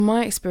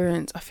My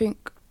experience, I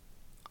think,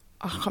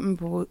 I can't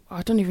remember,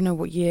 I don't even know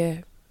what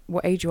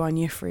age you are in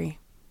year 3.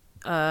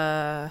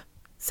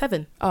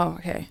 7. Oh,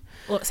 okay.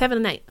 Or 7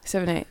 and 8.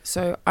 7, 8.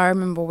 So I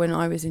remember when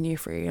I was in year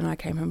 3 and I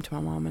came home to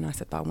my mum and I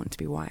said that I want to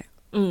be white.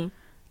 And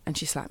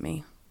she slapped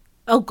me.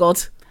 Oh,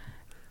 God.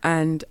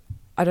 And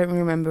I don't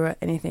remember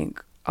anything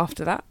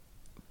after that.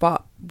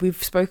 But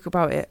we've spoke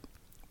about it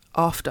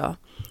after.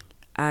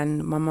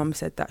 And my mum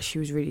said that she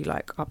was really,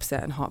 like,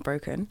 upset and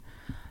heartbroken.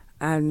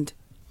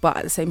 But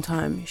at the same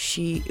time,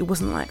 it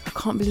wasn't like, I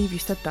can't believe you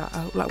said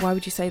that. Like, why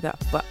would you say that?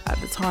 But at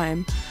the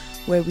time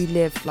where we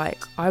lived,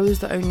 like, I was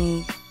the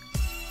only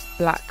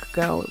black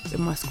girl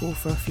in my school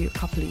for a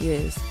couple of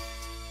years.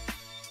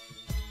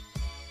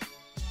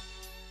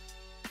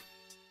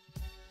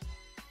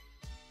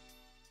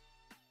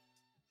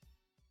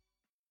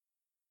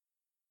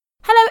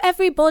 Hello,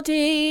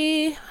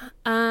 everybody.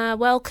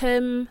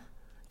 Welcome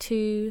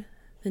to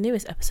the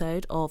newest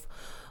episode of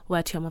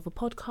Word to Your Mother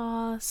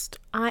podcast.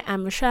 I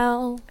am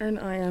Rochelle. And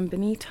I am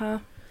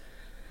Benita.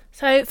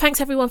 So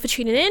thanks everyone for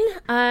tuning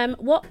in.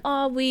 What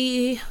are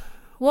we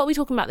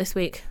talking about this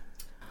week?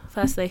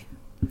 Firstly,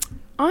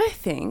 I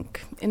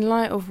think in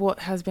light of what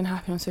has been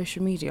happening on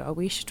social media,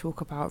 we should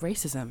talk about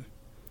racism.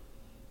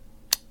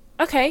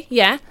 Okay,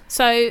 yeah.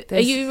 So are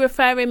you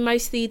referring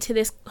mostly to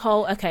this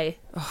whole... Okay.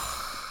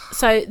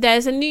 So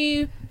there's a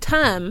new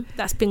term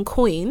that's been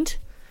coined,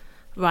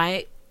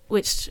 right?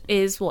 Which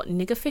is what?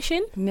 Nigger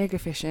fishing? Nigger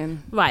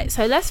fishing. Right.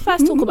 So let's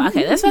first talk about...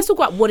 Okay, let's first talk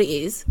about what it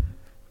is.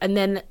 And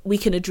then we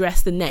can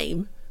address the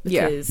name.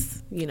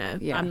 Because,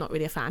 I'm not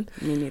really a fan.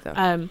 Me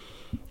neither.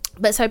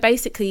 But so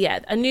basically,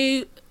 yeah, a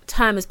new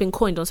term has been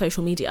coined on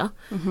social media.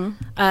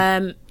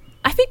 I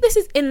think this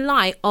is in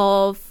light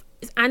of...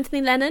 Is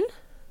Anthony Lennon?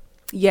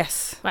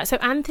 Yes. Right, so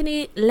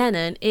Anthony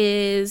Lennon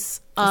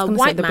is a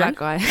white man. Black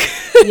guy.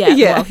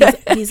 Yeah. Well,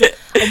 he's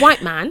a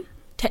white man.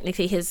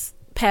 Technically, his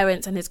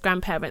parents and his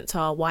grandparents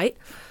are white,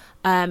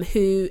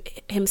 who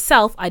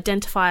himself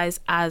identifies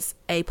as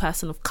a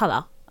person of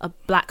colour, a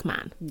black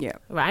man. Yeah.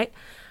 Right?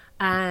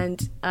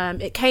 And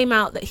it came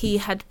out that he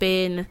had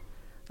been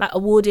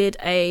awarded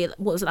a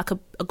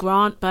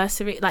grant,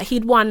 bursary. Like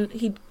he'd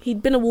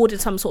been awarded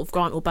some sort of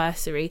grant or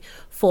bursary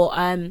for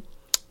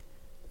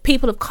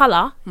people of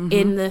colour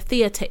in the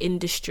theatre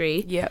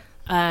industry. Yep.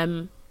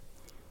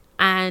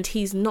 And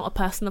he's not a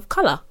person of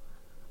colour,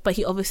 but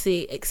he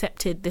obviously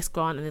accepted this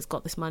grant and has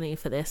got this money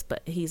for this,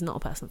 but he's not a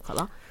person of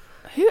colour.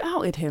 Who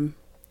outed him?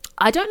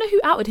 I don't know who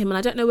outed him, and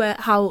I don't know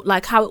how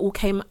it all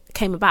came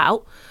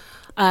about.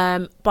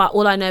 But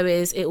all I know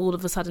is it all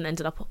of a sudden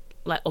ended up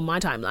on my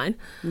timeline.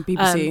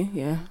 BBC,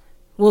 yeah.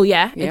 Well,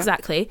 yeah,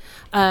 exactly.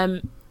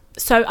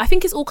 So I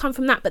think it's all come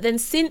from that. But then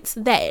since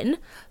then,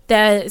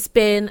 there's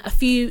been a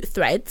few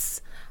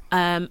threads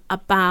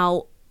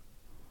about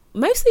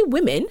mostly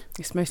women.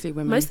 It's mostly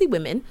women. Mostly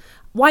women,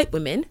 white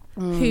women,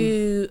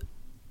 who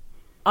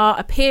are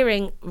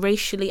appearing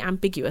racially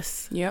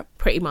ambiguous. Yep.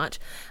 Pretty much.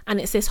 And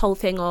it's this whole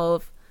thing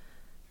of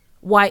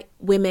white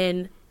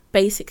women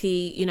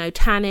basically,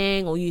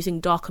 tanning or using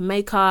darker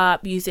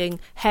makeup, using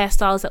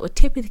hairstyles that would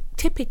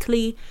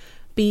typically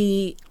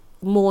be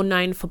more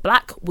known for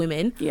black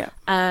women. Yeah.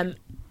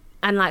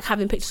 And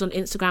having pictures on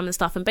Instagram and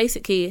stuff. And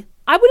basically,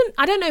 I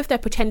don't know if they're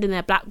pretending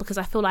they're black, because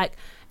I feel like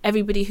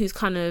everybody who's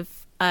kind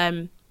of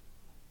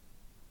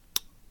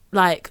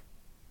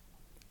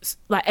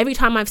every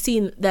time I've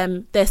seen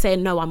them, they're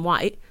saying, no, I'm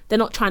white. They're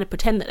not trying to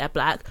pretend that they're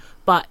black,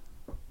 but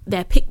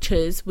their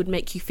pictures would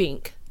make you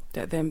think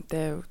that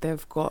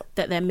they've got...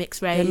 that they're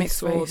mixed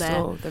race,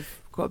 or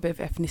they've got a bit of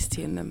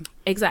ethnicity in them.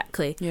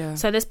 Exactly. Yeah.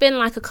 So there's been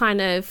a kind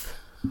of...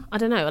 I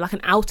don't know,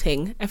 an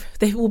outing.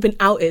 They've all been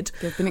outed.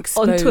 They've been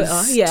exposed. On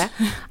Twitter, yeah.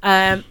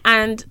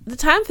 And the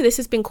term for this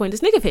has been coined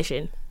as nigger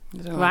fishing,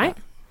 right?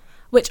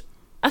 Which,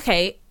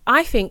 okay,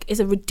 I think is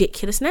a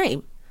ridiculous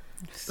name.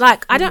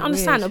 I don't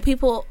understand. Are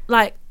people,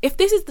 if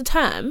this is the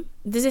term,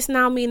 does this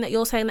now mean that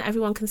you're saying that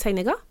everyone can say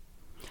nigger?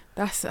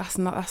 That's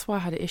why I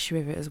had an issue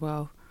with it as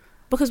well.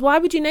 Because why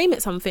would you name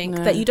it something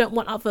that you don't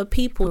want other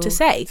people to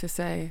say? To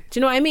say. Do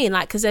you know what I mean?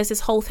 Because there's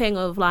this whole thing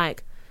of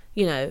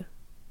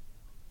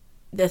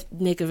the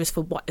nigger is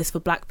for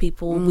black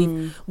people.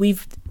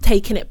 We've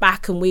taken it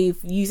back and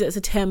we've used it as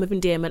a term of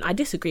endearment. I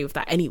disagree with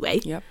that anyway.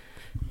 Yep.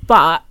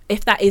 But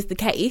if that is the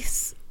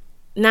case,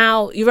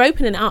 now you're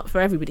opening it up for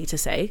everybody to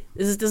say.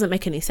 This doesn't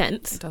make any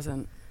sense. It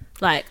doesn't.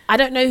 I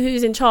don't know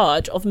who's in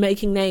charge of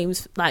making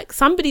names.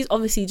 Somebody's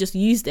obviously just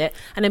used it,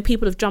 and then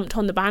people have jumped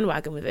on the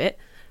bandwagon with it.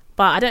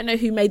 But I don't know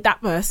who made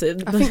that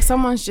person. I think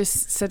someone's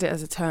just said it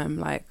as a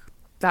term,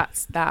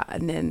 that's that,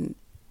 and then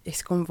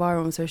it's gone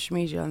viral on social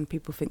media and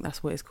people think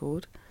that's what it's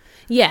called.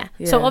 Yeah.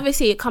 So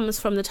obviously it comes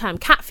from the term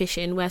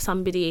catfishing, where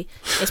somebody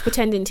is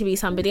pretending to be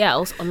somebody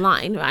else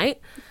online, right?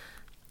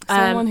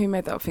 Someone who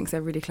made that up thinks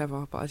they're really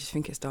clever, but I just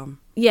think it's dumb.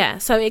 Yeah.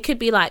 So it could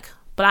be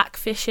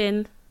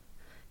blackfishing,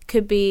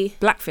 could be...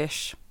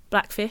 Blackfish.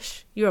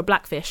 Blackfish. You're a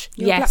blackfish.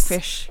 You're yes. a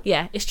blackfish.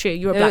 Yeah, it's true.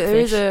 You're a blackfish. There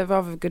is a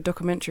rather good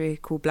documentary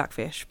called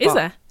Blackfish. Is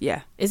there?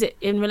 Yeah. Is it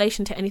in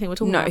relation to anything we're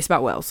talking about? No, it's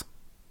about whales.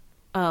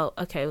 Oh,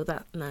 okay.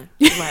 Well, no.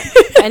 Right.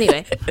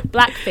 Anyway,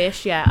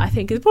 blackfish, yeah, I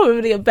think is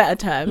probably a better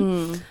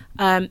term.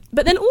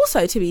 But then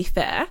also, to be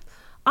fair,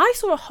 I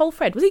saw a whole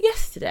thread, was it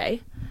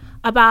yesterday,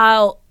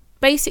 about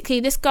basically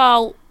this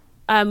girl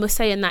was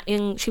saying that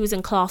she was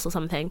in class or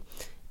something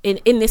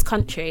in this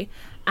country,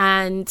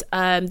 and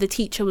the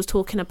teacher was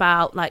talking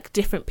about like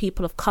different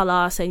people of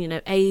colour, saying, you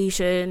know,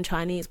 Asian,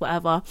 Chinese,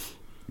 whatever,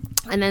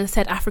 and then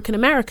said African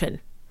American.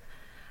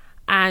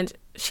 And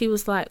she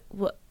was like,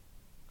 what?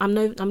 I'm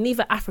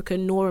neither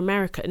African nor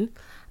American.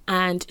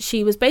 And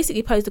she was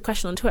basically posed a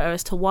question on Twitter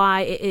as to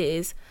why it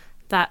is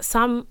that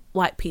some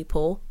white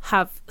people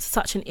have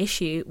such an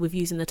issue with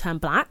using the term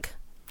black.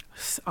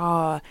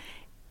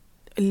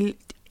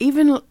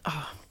 Even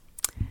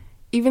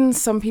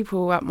some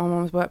people at my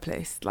mum's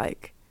workplace,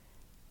 like,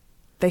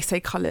 they say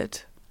coloured.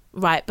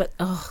 Right, but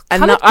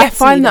and I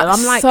find that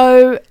I'm like,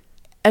 so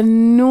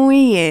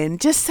annoying.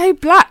 Just say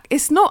black.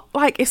 It's not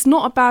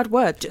a bad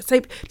word. Just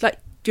say, like,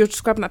 you're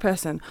describing that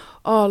person.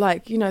 Oh,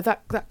 like, you know,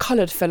 that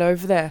coloured fella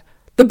over there.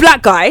 The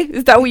black guy?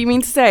 Is that what you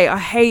mean to say? I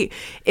hate,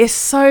 it's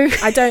so...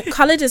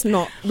 Coloured is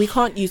not, we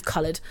can't use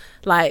coloured.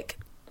 Like,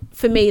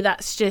 for me,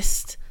 that's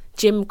just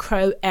Jim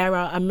Crow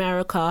era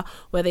America,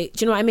 where they,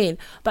 do you know what I mean?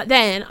 But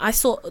then I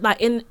saw,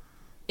 like, in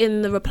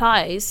the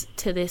replies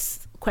to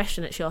this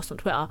question that she asked on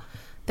Twitter,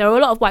 there are a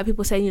lot of white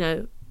people saying, you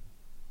know,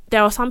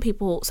 there are some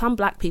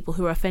black people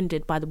who are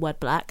offended by the word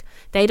black.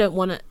 They don't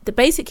want to,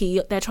 basically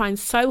they're trying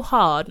so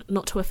hard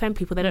not to offend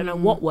people, they don't know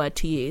what word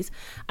to use.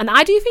 And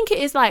I do think it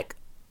is like,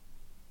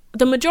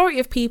 the majority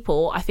of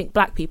people, I think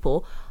black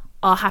people,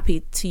 are happy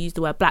to use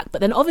the word black. But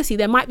then obviously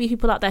there might be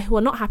people out there who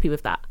are not happy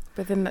with that.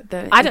 But then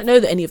I don't know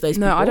that any of those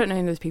people. No, I don't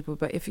know those people.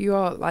 But if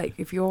you're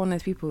one of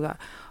those people that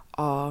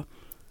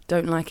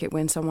don't like it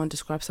when someone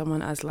describes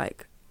someone as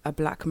like a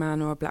black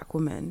man or a black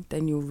woman,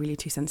 then you're really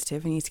too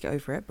sensitive and you need to get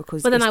over it.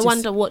 Because but then I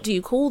wonder, what do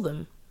you call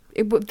them?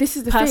 This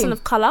is the person thing.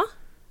 Of colour?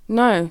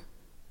 No.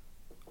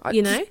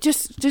 You know?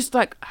 Just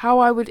like how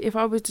I would, if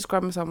I was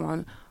describing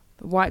someone,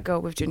 the white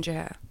girl with ginger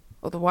hair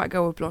or the white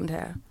girl with blonde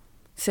hair.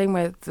 Same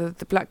way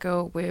the black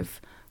girl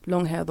with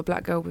long hair, the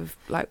black girl with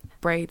like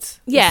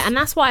braids. Yeah, and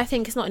that's why I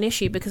think it's not an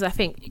issue, because I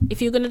think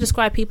if you're going to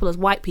describe people as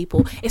white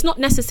people, it's not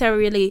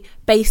necessarily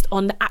based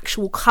on the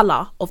actual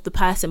colour of the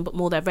person, but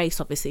more their race,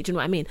 obviously. Do you know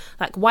what I mean?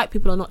 Like, white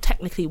people are not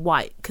technically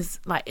white,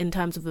 because like in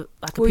terms of a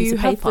piece of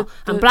paper,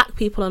 and black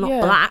people are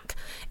not black.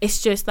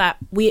 It's just that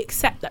we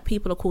accept that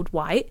people are called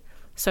white.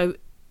 So,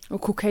 or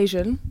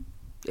Caucasian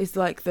is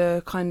like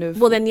the kind of...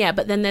 Well then, yeah,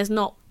 but then there's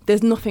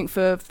nothing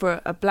for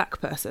a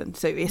black person,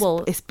 so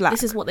it's black.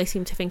 This is what they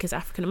seem to think is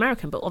African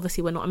American, but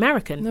obviously we're not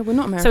American. No, we're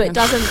not American. So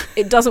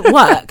it doesn't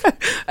work.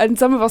 And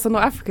some of us are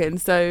not African,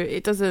 so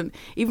it doesn't.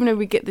 Even though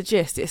we get the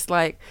gist, it's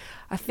like,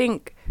 I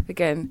think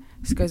again,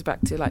 this goes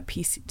back to like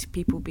PC, to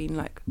people being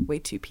like way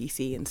too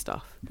PC and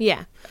stuff.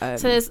 Yeah. So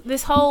there's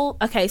this whole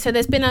so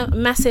there's been a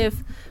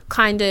massive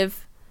kind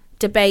of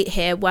debate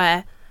here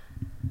where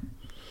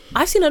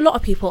I've seen a lot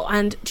of people,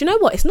 and do you know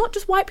what? It's not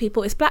just white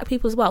people, it's black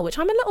people as well, which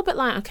I'm a little bit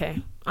like,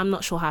 okay, I'm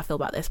not sure how I feel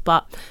about this,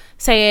 but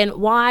saying,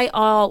 why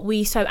are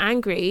we so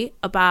angry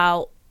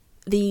about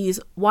these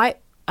white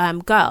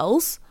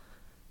girls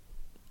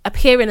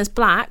appearing as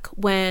black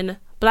when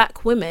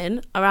black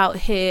women are out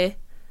here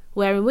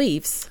wearing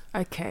weaves?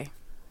 Okay,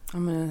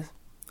 I'm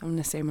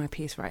gonna say my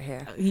piece right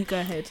here. You go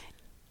ahead.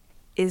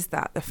 Is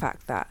that the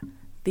fact that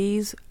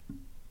these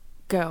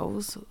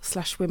girls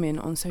 / women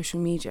on social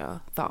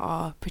media that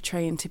are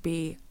portraying to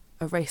be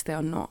a race they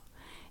are not,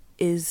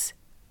 is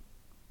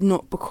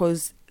not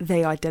because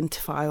they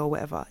identify or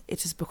whatever,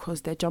 it is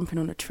because they're jumping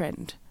on a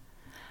trend.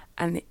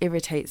 And it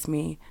irritates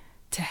me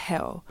to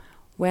hell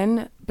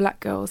when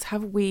black girls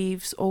have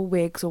weaves or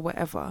wigs or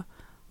whatever.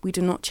 We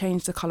do not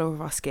change the colour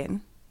of our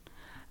skin,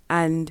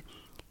 and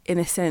in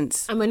a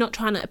sense, and we're not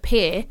trying to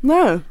appear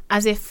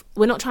as if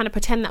we're not trying to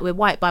pretend that we're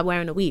white by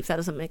wearing a weave. That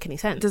doesn't make any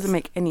sense. It doesn't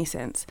make any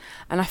sense.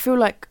 And I feel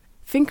like,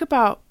 think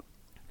about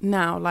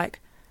now, like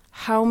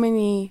how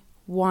many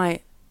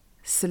white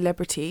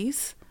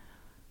celebrities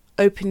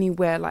openly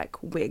wear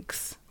like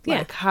wigs. Yeah.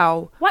 Like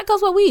how white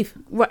girls wear weave.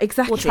 Right,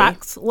 exactly. Or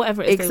tracks,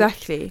 whatever it is.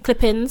 Exactly.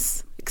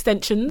 Clip-ins,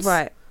 extensions.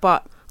 Right.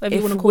 But whatever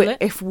you want to call it.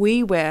 If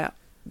we wear,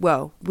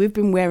 well, we've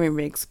been wearing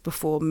wigs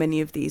before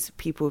many of these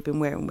people have been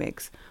wearing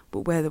wigs,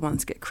 but we're the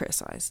ones that get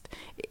criticised.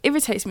 It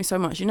irritates me so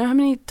much. You know how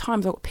many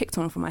times I got picked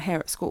on for my hair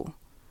at school?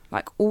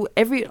 Like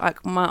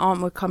my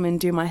aunt would come and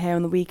do my hair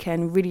on the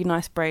weekend, really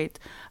nice braids,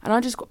 and I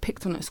just got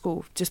picked on at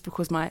school just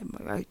because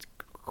I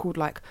called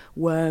like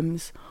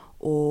worms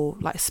or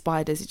like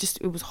spiders.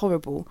 It was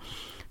horrible.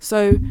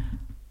 So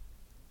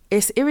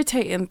it's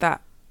irritating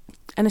that,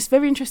 and it's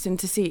very interesting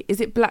to see, is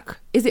it black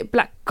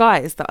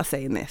guys that are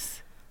saying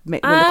this? When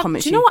the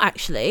comments, do you know what,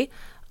 actually?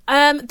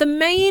 The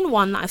main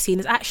one that I've seen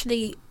is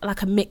actually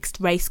like a mixed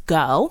race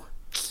girl.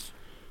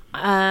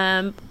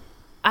 And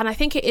I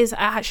think it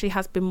actually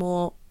has been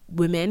more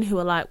women who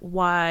are like,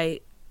 why,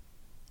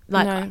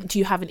 like, do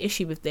you have an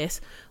issue with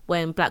this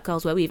when black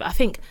girls wear weave? I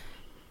think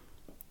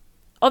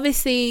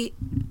obviously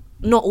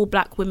not all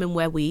black women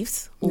wear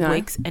weaves or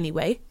wigs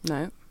anyway.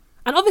 No.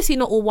 And obviously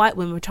not all white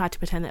women would try to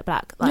pretend they're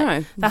black. Like,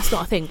 No. that's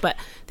not a thing. But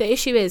the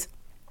issue is,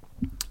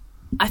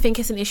 I think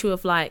it's an issue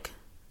of like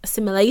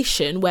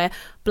assimilation, where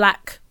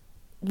black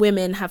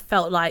women have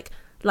felt like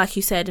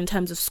you said, in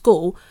terms of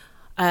school,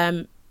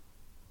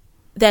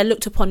 they're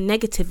looked upon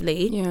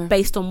negatively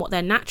based on what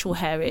their natural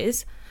hair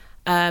is.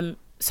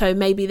 So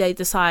maybe they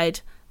decide,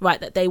 right,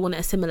 that they want to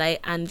assimilate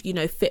and, you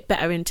know, fit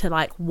better into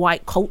like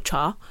white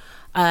culture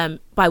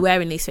by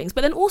wearing these things.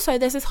 But then also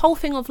there's this whole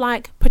thing of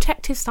like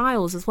protective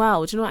styles as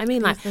well. Do you know what I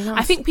mean? Like,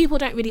 I think people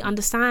don't really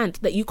understand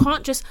that you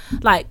can't just,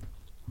 like,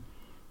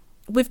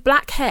 with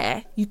black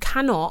hair, you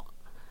cannot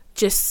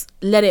just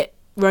let it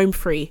roam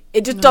free.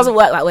 It just doesn't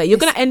work that way. You're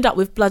going to end up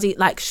with bloody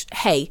like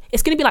hay.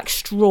 It's going to be like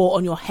straw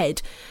on your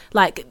head.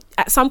 Like,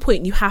 at some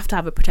point you have to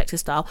have a protective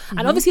style.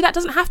 And obviously that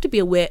doesn't have to be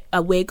a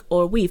wig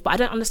or a weave, but I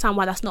don't understand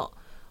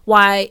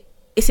why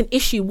it's an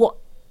issue what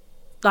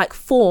like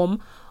form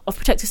of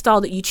protective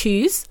style that you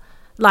choose.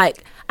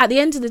 Like, at the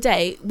end of the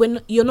day,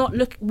 when you're not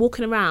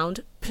walking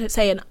around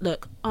saying,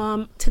 look,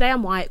 today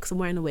I'm white because I'm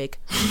wearing a wig.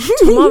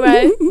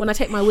 Tomorrow, when I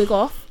take my wig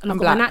off and I've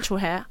got my natural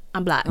hair,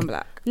 I'm black.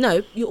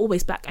 No, you're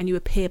always black and you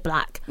appear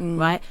black,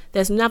 right?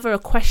 There's never a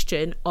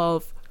question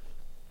of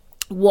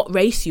what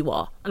race you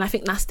are. And I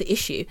think that's the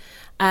issue.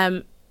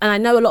 And I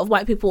know a lot of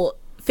white people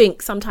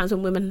think sometimes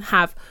when women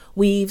have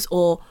weaves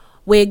or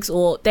wigs,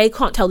 or they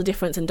can't tell the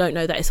difference and don't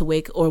know that it's a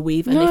wig or a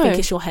weave, and they think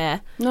it's your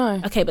hair.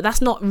 No. Okay, but that's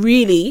not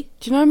really.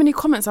 Do you know how many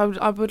comments I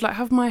would like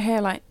have my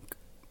hair like,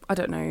 I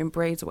don't know, in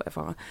braids or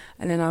whatever,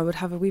 and then I would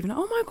have a weave and,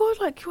 oh my god,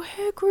 like your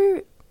hair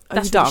grew.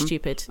 That's you dumb? Really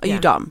stupid. Are you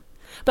dumb?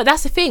 But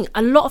that's the thing.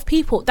 A lot of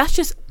people, that's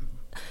just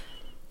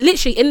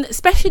literally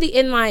especially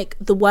in like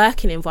the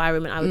working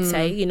environment, I would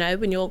say, you know,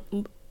 when you're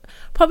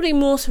probably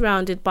more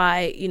surrounded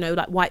by, you know,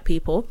 like white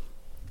people,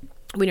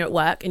 when you're at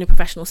work in a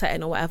professional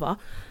setting or whatever,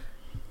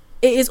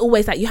 it is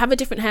always like you have a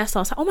different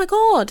hairstyle. It's like, oh my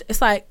god. It's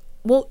like,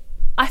 well,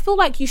 I feel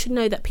like you should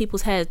know that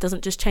people's hair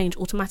doesn't just change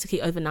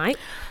automatically overnight,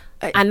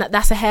 and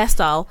that's a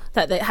hairstyle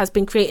that has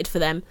been created for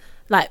them.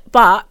 Like,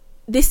 but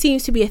this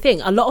seems to be a thing.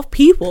 A lot of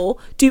people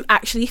do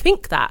actually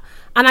think that,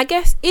 and I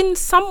guess in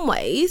some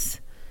ways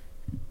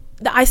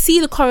that I see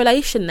the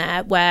correlation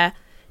there, where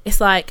it's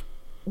like,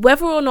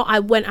 whether or not I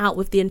went out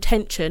with the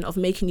intention of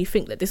making you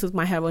think that this was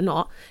my hair or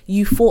not,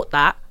 you thought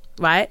that,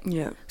 right?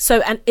 Yeah.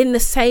 So, and in the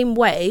same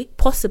way,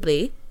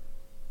 possibly,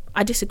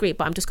 I disagree,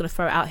 but I'm just going to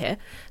throw it out here,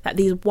 that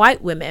these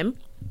white women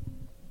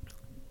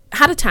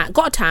had a tan,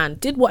 got a tan,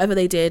 did whatever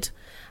they did,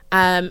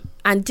 and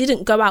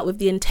didn't go out with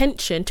the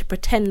intention to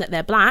pretend that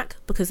they're black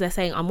because they're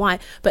saying I'm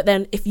white. But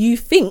then if you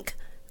think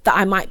that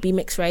I might be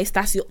mixed race,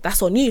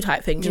 that's on you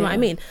type thing. Do you know what I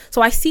mean?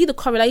 So I see the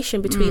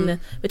correlation between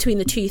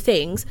the two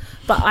things,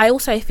 but I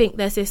also think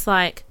there's this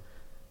like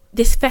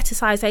this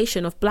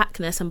fetishization of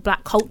blackness and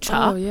black culture.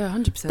 Oh yeah,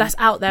 100%. That's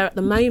out there at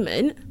the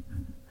moment,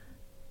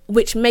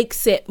 which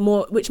makes it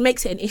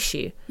an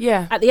issue.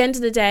 Yeah. At the end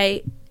of the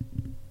day,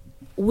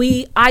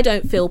 I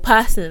don't feel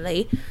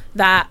personally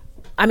that,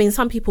 I mean,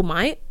 some people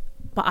might,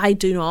 but I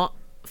do not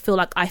feel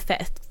like I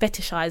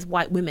fetishize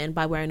white women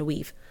by wearing a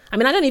weave. I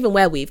mean, I don't even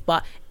wear weave,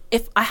 but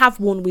if I have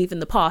worn weave in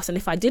the past, and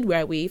if I did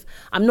wear a weave,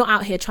 I'm not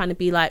out here trying to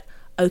be like,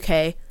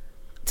 okay,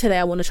 today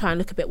I want to try and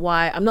look a bit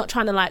white. I'm not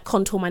trying to like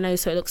contour my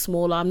nose so it looks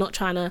smaller. I'm not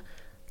trying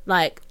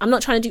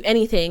to do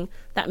anything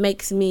that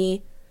makes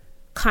me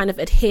kind of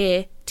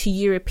adhere to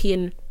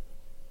European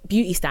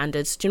beauty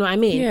standards. Do you know what I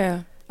mean?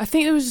 Yeah. I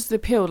think it was just the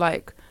appeal,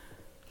 like,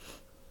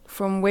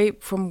 from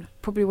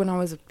probably when I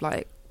was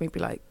like maybe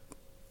like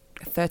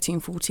 13,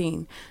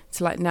 14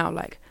 to like now,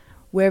 like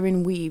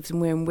wearing weaves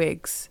and wearing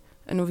wigs,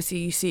 and obviously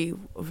you see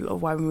a lot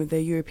of white women with their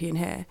European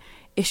hair.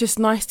 It's just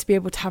nice to be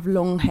able to have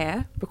long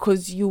hair,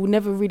 because you'll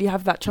never really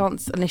have that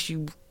chance unless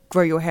you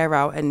grow your hair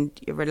out and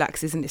it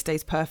relaxes and it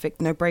stays perfect,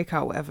 no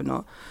breakout, whatever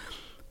not.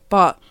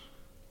 But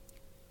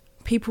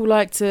people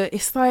like to,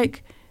 it's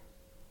like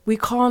we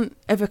can't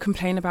ever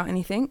complain about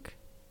anything.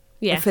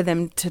 Yeah. For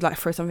them to like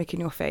throw something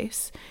in your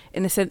face,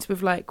 in a sense,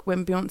 with like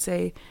when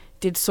Beyonce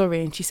did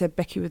Sorry and she said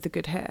Becky with the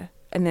good hair,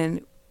 and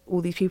then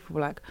all these people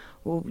were like,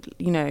 well,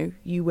 you know,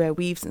 you wear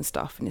weaves and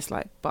stuff, and it's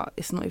like, but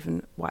it's not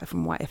even white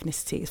from white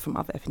ethnicity, it's from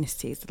other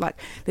ethnicities. Like,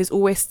 there's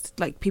always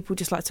like people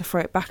just like to throw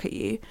it back at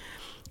you.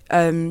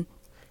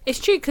 It's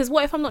true, because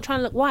what if I'm not trying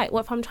to look white?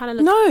 What if I'm trying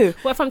to look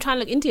what if I'm trying to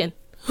look Indian?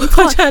 You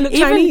can't. Trying to look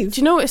Chinese. Do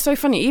you know what? It's so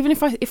funny. Even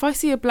if I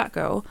see a black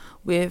girl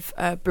with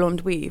a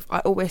blonde weave, I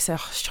always say,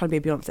 oh, she's trying to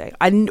be a Beyonce.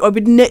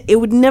 It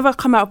would never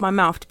come out of my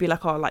mouth to be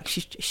like, oh, like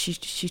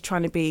she's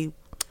trying to be.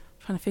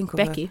 I'm trying to think of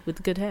Becky her. with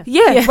the good hair.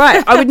 Yeah,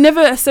 right. I would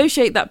never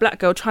associate that black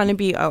girl trying to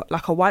be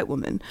like a white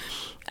woman,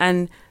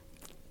 and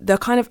the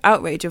kind of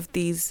outrage of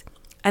these,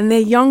 and they're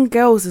young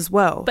girls as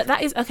well. But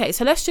that is okay.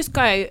 So let's just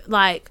go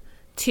like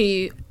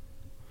to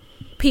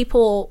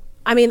people.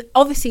 I mean,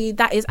 obviously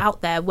that is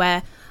out there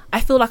where I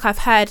feel like I've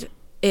heard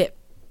it,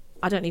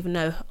 I don't even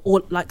know,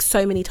 or like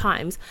so many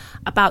times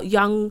about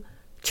young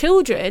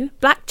children,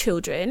 black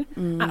children,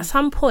 at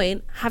some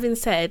point having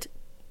said,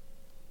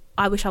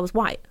 I wish I was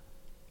white,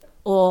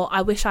 or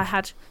I wish I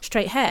had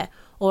straight hair,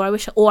 or I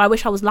wish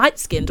I was light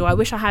skinned, or I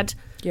wish I had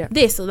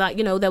this, or like,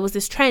 you know, there was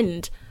this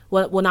trend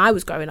when I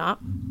was growing up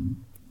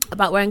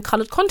about wearing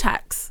coloured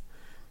contacts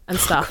and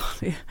stuff.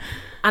 God, yeah.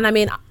 And I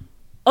mean,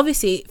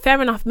 obviously,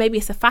 fair enough, maybe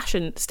it's a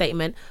fashion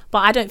statement, but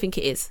I don't think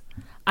it is.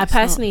 I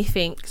personally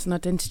think it's an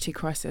identity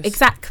crisis.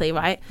 Exactly,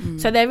 right?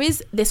 So there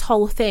is this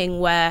whole thing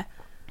where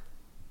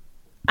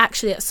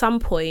actually at some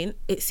point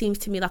it seems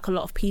to me like a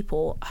lot of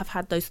people have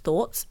had those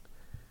thoughts.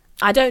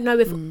 I don't know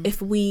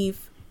if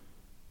we've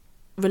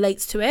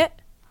relates to it,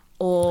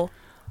 or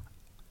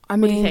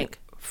what do you think?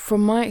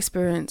 From my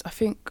experience, I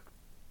think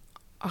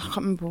I can't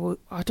remember.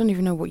 I don't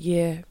even know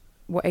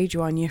what age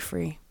you are in year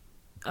 3.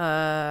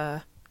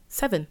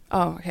 7.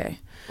 Oh, okay.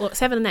 Or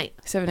 7 and 8.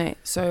 7, 8.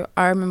 So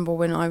I remember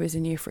when I was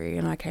in year 3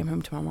 and I came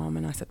home to my mum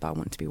and I said that I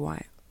want to be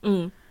white,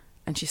 and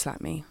she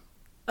slapped me.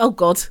 Oh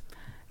God.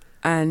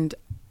 And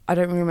I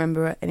don't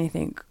remember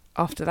anything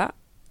after that,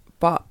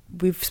 but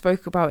we've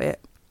spoke about it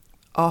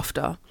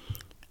after,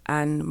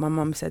 and my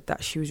mum said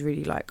that she was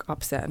really like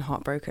upset and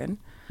heartbroken,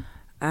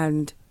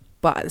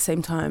 but at the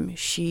same time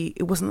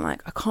it wasn't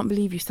like, I can't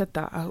believe you said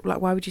that,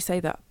 like, why would you say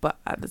that? But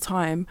at the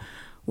time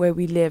where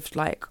we lived,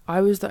 like,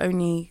 I was the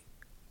only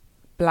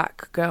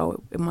black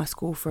girl in my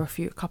school for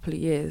a couple of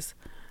years,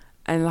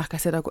 and like I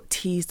said, I got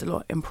teased a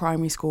lot in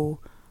primary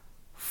school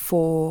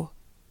for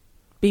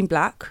being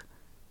black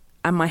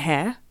and my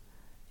hair,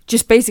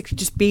 just basically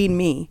just being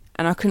me,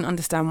 and I couldn't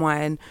understand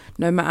why. And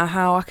no matter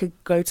how I could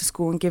go to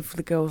school and give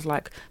the girls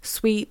like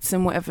sweets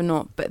and whatever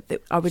not, but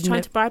I would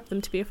trying to bribe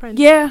them to be a friend.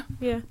 Yeah,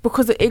 yeah.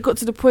 Because it got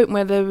to the point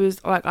where there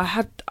was like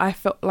I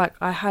felt like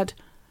I had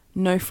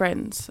no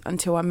friends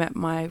until I met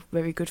my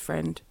very good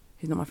friend.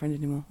 He's not my friend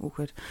anymore.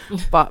 Awkward.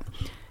 But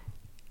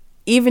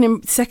even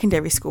in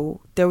secondary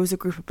school, there was a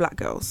group of black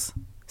girls.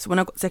 So when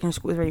I got to secondary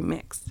school, it was very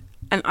mixed,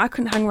 and I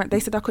couldn't hang around. They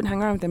said I couldn't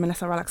hang around with them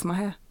unless I relaxed my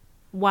hair.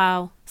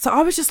 Wow. So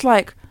I was just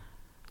like,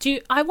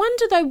 I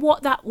wonder though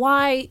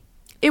why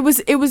it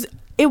was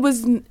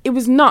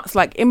nuts.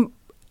 Like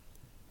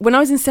when I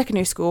was in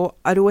secondary school,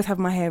 I'd always have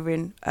my hair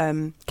in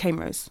cane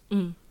rows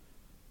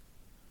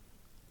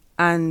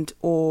and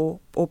or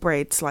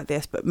braids like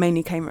this, but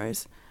mainly cane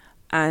rows.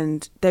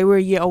 And they were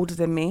a year older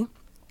than me,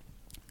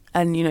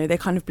 and you know, they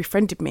kind of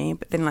befriended me.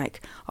 But then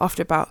like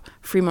after about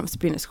 3 months of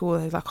being at school,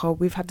 they were like, oh,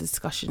 we've had a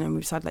discussion and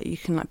we've decided that you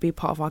can like be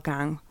part of our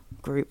gang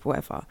group,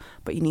 whatever,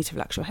 but you need to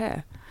relax your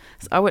hair.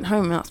 So I went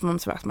home and asked my mum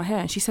to relax my hair,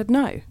 and she said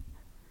no.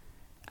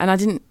 And I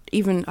think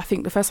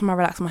the first time I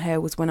relaxed my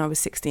hair was when I was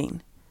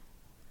 16.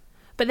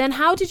 But then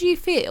how did you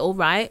feel,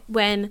 right,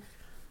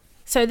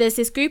 so there's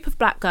this group of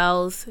black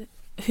girls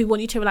who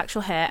want you to relax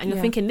your hair, and you're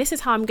thinking, this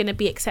is how I'm going to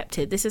be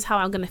accepted, this is how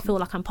I'm going to feel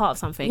like I'm part of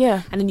something,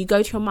 and then you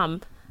go to your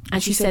mum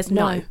and she says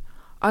no.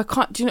 I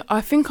can't. Do you know,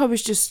 I think I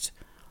was just,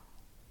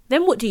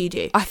 then what do you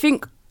do? I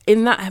think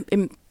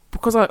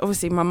because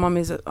obviously my mum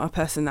is a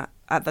person that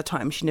at the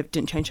time she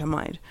didn't change her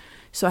mind.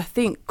 So I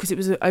think because it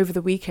was over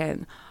the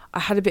weekend, I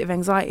had a bit of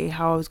anxiety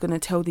how I was going to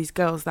tell these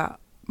girls that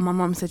my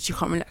mum said she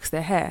can't relax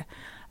their hair,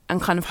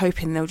 and kind of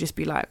hoping they'll just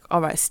be like,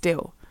 all right,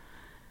 still.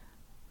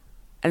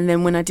 And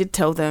then when I did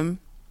tell them,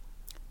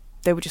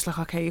 they were just like,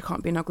 okay, you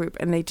can't be in our group,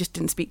 and they just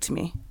didn't speak to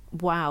me.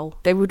 Wow.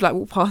 They would like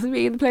walk past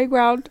me in the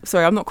playground.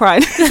 Sorry, I'm not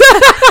crying.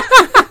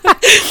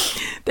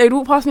 They would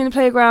walk past me in the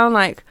playground,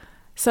 like.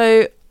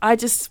 So I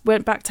just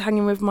went back to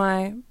hanging with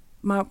my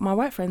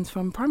white friends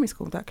from primary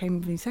school that came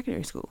with me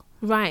secondary school.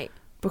 Right.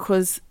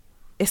 Because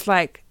it's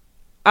like,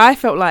 I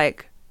felt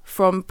like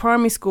from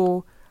primary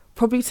school,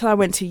 probably till I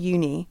went to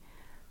uni,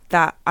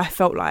 that I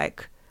felt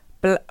like,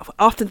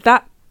 after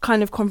that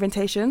kind of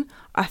confrontation,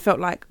 I felt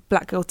like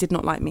black girls did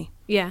not like me.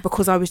 Yeah.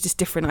 Because I was just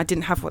different. I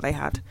didn't have what they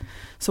had.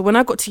 So when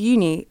I got to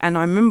uni, and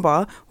I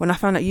remember when I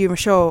found out you and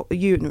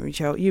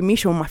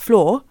Misha on my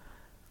floor,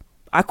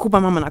 I called my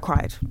mum and I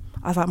cried.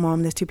 I was like,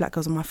 Mum, there's 2 black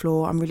girls on my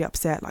floor. I'm really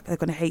upset. Like, they're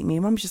going to hate me.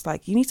 Mum's just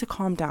like, you need to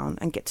calm down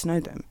and get to know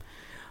them.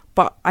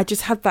 But I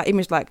just had that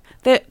image, like,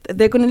 they're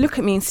going to look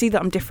at me and see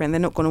that I'm different. They're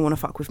not going to want to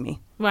fuck with me.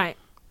 Right.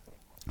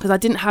 Because I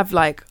didn't have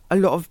a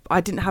lot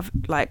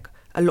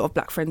of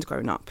black friends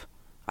growing up.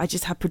 I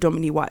just had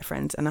predominantly white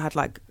friends, and I had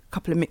like a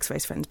couple of mixed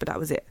race friends, but that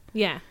was it.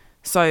 Yeah.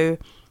 So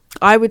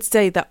I would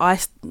say that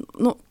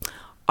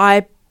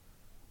I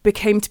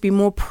became to be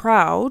more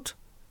proud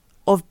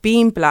of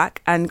being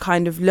black and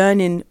kind of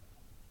learning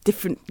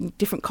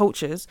different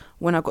cultures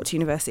when I got to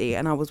university,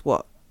 and I was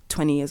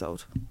 20 years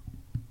old.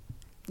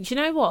 Do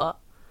you know what?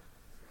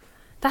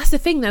 That's the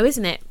thing though,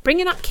 isn't it?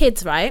 Bringing up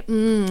kids, right?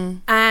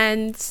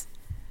 And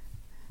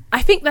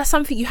I think that's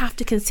something you have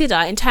to consider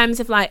in terms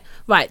of like,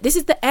 right, this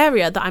is the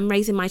area that I'm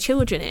raising my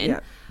children in,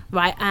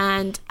 right?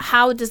 And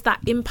how does that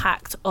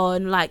impact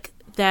on like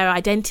their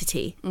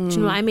identity? Do you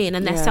know what I mean?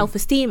 And their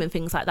self-esteem and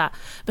things like that.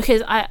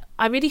 Because I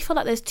really feel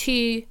like there's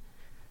two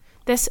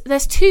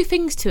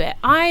things to it.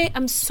 I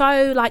am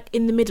so like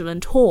in the middle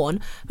and torn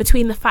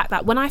between the fact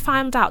that when I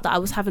found out that I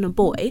was having a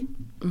boy,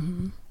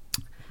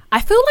 I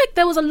feel like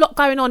there was a lot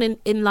going on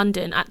in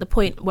London at the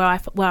point when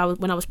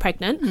I was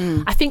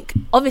pregnant. I think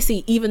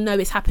obviously, even though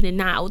it's happening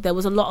now, there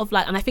was a lot of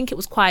like, and I think it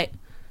was quite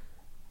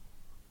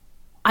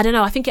I don't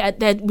know, I think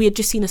we had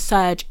just seen a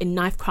surge in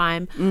knife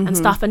crime and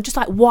stuff, and just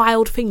like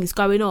wild things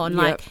going on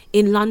like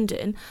in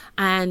London,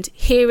 and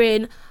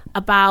hearing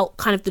about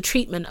kind of the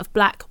treatment of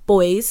black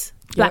boys,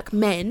 black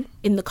men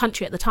in the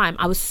country at the time.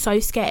 I was so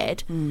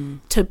scared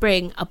to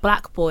bring a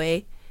black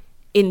boy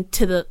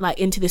into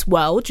this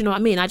world. Do you know what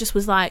I mean? I just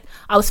was like,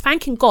 I was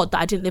thanking God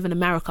that I didn't live in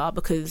America,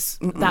 because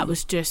that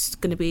was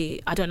just going to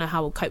be, I don't know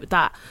how I'll cope with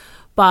that.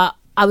 But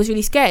I was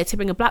really scared to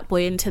bring a black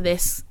boy into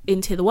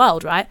the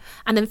world, right?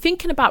 And then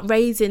thinking about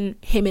raising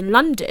him in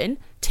London,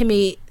 to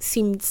me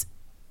seemed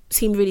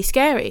really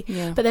scary.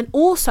 Yeah. But then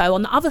also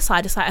on the other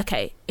side, it's like,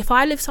 okay, if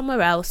I live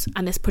somewhere else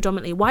and there's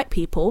predominantly white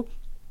people,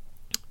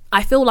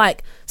 I feel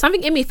like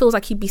something in me feels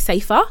like he'd be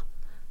safer,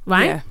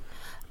 right? Yeah.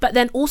 But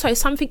then also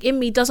something in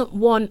me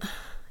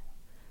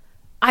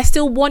I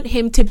still want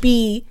him to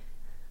be,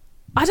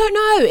 I don't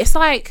know, it's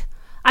like,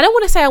 I don't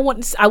want to say I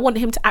want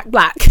him to act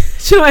black.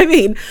 Do you know what I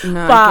mean?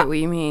 No, but I get what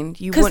you mean.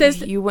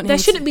 There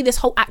shouldn't be this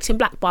whole acting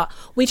black, but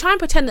we try and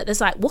pretend that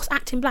there's like, what's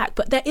acting black?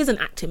 But there isn't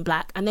acting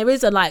black. And there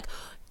is a like,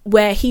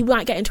 where he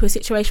might get into a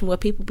situation where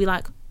people be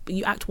like, but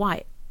you act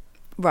white.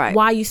 Right.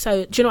 Why are you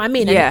so, do you know what I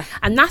mean? Yeah.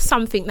 And that's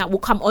something that will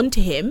come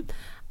onto him,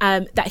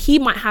 that he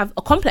might have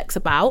a complex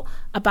about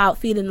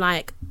feeling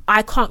like,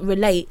 I can't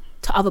relate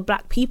to other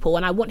black people,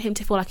 and I want him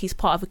to feel like he's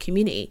part of a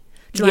community.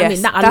 Do you know what I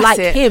mean? That I like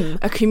him.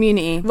 A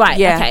community. Right,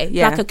 yeah, okay.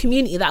 Yeah. Like a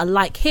community that I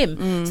like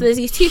him. So there's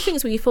these two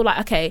things where you feel like,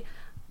 okay,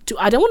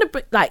 I don't want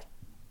to, like,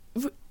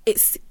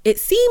 it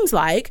seems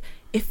like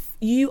if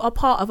you are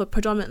part of a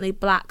predominantly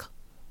black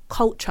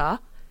culture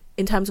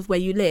in terms of where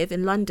you live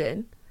in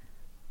London,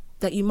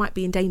 that you might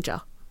be in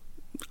danger.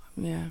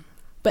 Yeah.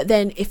 But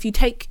then if you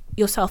take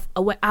yourself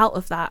away out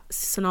of that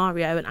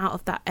scenario and out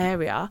of that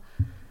area,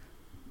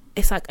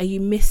 it's like, are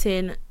you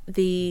missing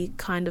the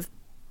kind of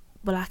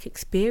black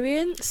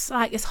experience?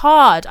 Like, it's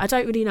hard. I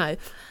don't really know.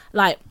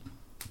 Like,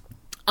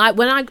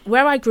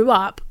 where I grew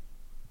up,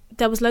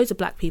 there was loads of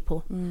black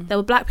people. There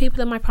were black people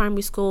in my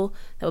primary school.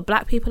 There were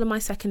black people in my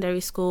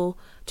secondary school.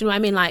 Do you know what I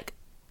mean? Like,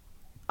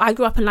 I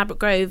grew up in Ladbroke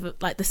Grove,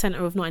 like the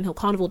centre of Notting Hill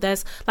Carnival.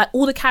 There's like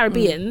all the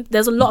Caribbean.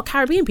 There's a lot of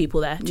Caribbean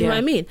people there. Do you know what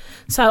I mean?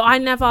 So I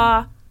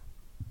never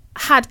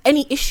had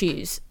any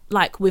issues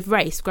like with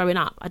race growing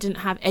up. I didn't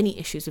have any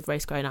issues with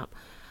race growing up.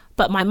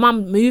 But my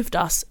mum moved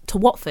us to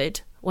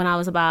Watford when I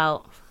was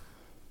about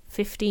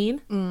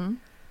 15.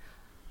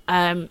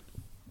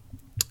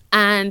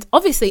 And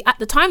obviously at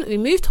the time that we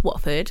moved to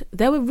Watford,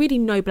 there were really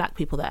no black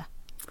people there.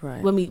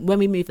 Right. When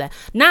we moved there.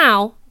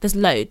 Now there's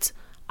loads.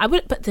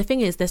 But the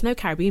thing is, there's no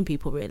Caribbean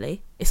people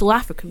really. It's all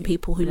African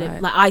people who live,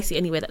 like I see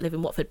anyway, that live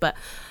in Watford. But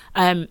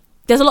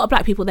there's a lot of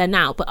black people there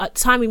now. But at the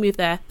time we moved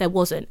there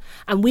wasn't.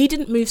 And we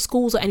didn't move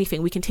schools or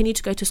anything. We continued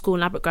to go to school in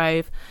Ladbroke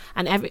Grove,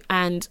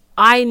 and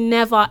I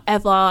never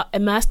ever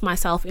immersed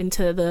myself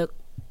into the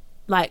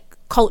like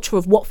culture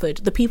of Watford,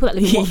 the people that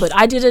live in Watford.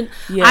 I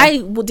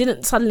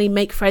didn't suddenly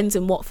make friends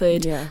in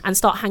Watford and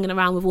start hanging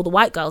around with all the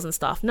white girls and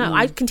stuff. No,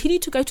 I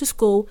continued to go to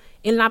school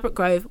in Ladbroke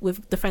Grove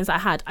with the friends that I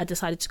had. I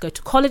decided to go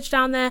to college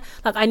down there.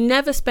 Like, I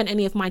never spent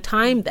any of my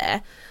time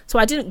there, so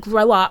I didn't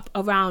grow up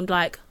around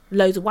like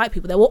loads of white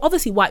people. There were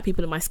obviously white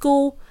people in my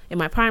school, in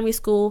my primary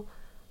school,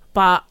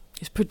 but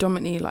it's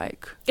predominantly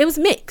like, it was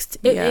mixed.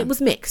 It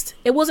was mixed.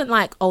 It wasn't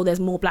like, oh, there's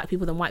more black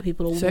people than white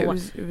people. So it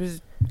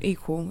was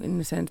equal in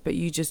the sense, but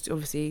you just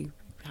obviously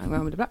hang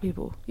around with the black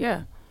people.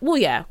 Yeah. Well,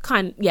 yeah,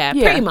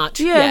 pretty much.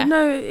 Yeah,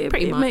 no,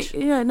 pretty much.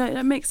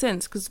 That makes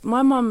sense, because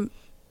my mum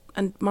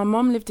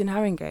lived in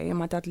Haringey and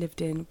my dad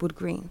lived in Wood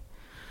Green.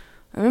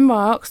 I remember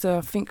I asked her,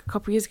 I think a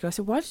couple of years ago, I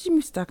said, why did you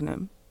move to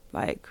Dagenham?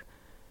 Like,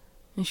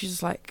 and she's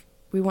just like,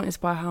 we wanted to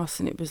buy a house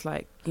and it was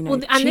like, you know,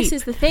 well, and cheap. This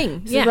is the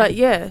thing. So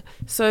like,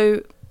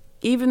 so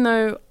even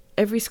though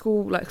every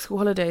school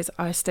holidays,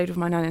 I stayed with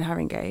my nan in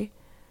Haringey,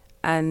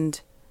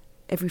 and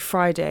every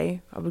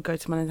Friday I would go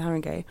to my nan in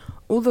Haringey,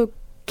 all the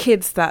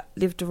kids that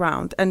lived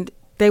around, and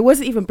they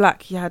wasn't even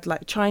black, you had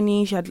like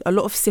Chinese, you had a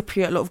lot of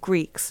Cypriot, a lot of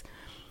Greeks,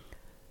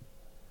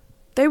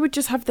 they would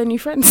just have their new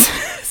friends.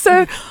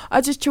 So I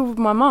just chilled with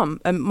my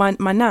mum and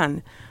my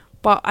nan.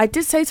 But I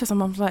did say to her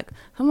sometimes, like,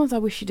 sometimes I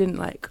wish you didn't,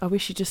 like, I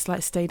wish you just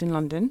like stayed in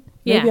London.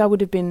 Maybe I would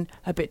have been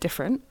a bit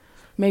different.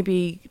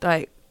 Maybe,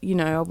 like, you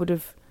know,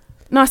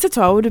 I said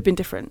to her I would have been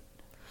different.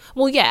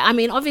 Well, yeah, I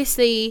mean,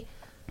 obviously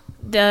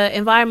the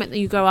environment that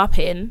you grow up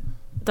in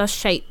does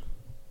shape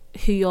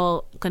who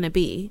you're going to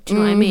be. Do you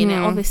know what I mean? It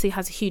obviously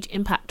has a huge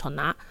impact on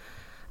that.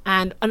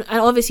 And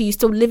obviously you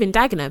still live in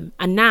Dagenham,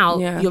 and now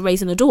you're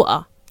raising a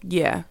daughter.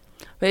 Yeah.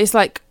 But it's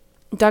like,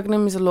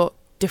 Dagenham is a lot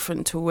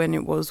different to when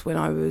it was when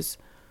I was...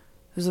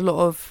 There's a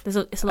lot of...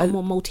 It's a lot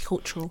more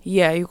multicultural.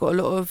 Yeah, you've got a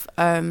lot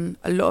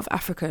of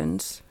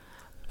Africans,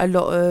 a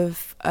lot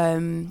of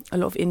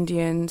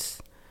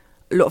Indians,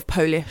 a lot of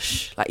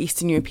Polish, like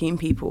Eastern European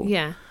people.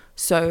 Yeah.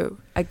 So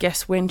I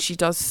guess when she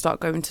does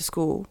start going to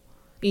school...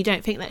 You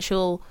don't think that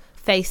she'll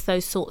face the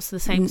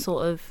same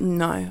sort of...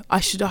 No, I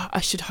should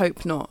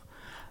hope not.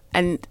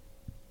 And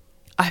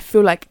I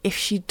feel like if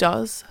she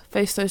does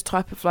face those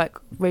type of like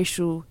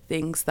racial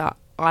things that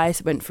I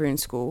went through in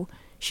school,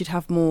 she'd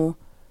have more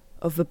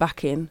of the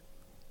backing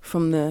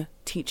from the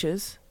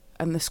teachers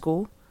and the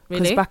school.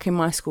 Because Really? back in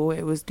my school,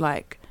 it was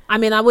like, I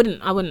mean, I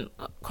wouldn't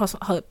cross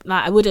hope.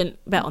 Like, I wouldn't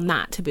bet on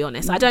that, to be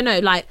honest. I don't know.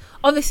 Like,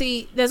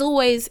 obviously, there's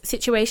always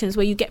situations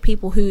where you get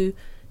people who,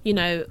 you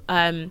know,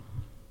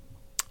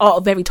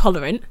 are very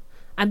tolerant,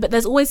 but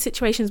there's always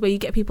situations where you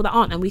get people that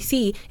aren't. And we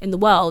see in the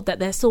world that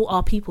there still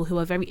are people who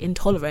are very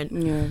intolerant.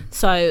 yeah.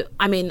 So,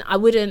 I mean, I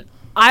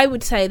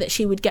would say that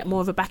she would get more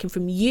of a backing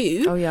from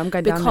you. Oh yeah, I'm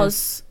going down there.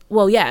 Because,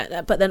 well,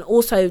 yeah, but then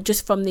also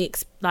just from the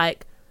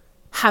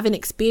having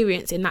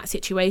experience in that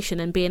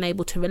situation and being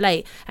able to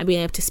relate and being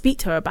able to speak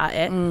to her about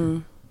it.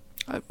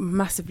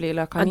 Massively.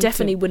 Like, I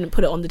definitely wouldn't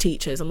put it on the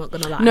teachers, I'm not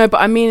gonna lie. No, but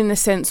I mean in the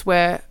sense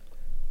where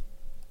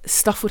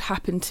stuff would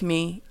happen to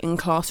me in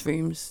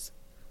classrooms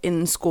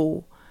in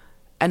school,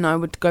 and I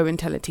would go and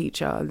tell a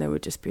teacher, and they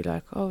would just be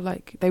like, oh,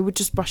 like, they would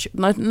just brush it.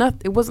 No,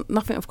 it wasn't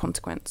nothing of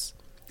consequence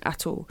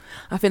at all.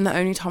 I think the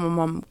only time my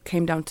mum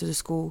came down to the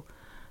school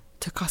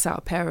to cuss out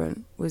a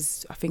parent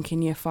was, I think,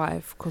 in year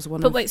 5, because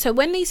But wait, so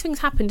when these things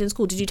happened in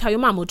school, did you tell your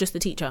mum or just the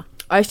teacher?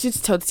 I used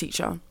to tell the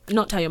teacher.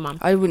 Not tell your mum.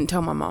 I wouldn't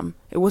tell my mum.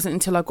 It wasn't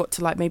until I got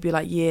to like maybe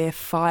like year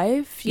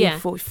 5, year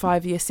 4,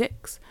 5, year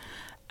 6,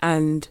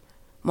 and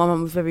my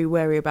mum was very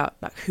wary about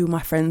like who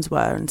my friends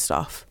were and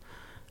stuff,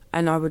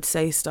 and I would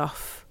say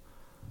stuff.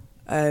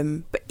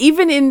 But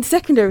even in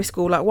secondary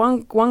school, like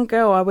one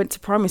girl I went to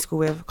primary school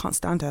with, I can't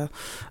stand her.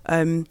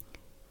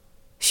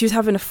 She was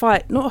having she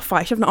was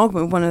having an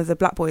argument with one of the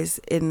black boys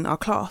in our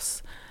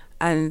class,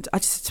 and I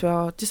just said to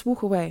her, just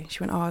walk away.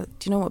 She went, oh,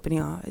 do you know what,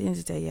 Benia? At the end of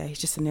the day, yeah, he's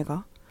just a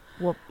nigger.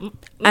 Well,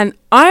 And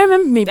I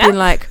remember me being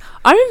like,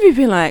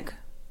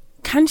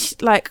 can she,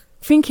 like,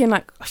 thinking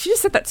like, she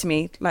just said that to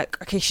me,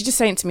 like, okay, she's just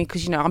saying it to me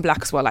because, you know, I'm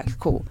black as well, like,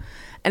 cool.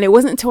 And it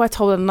wasn't until I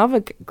told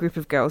another group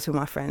of girls who were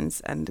my friends,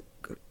 and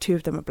 2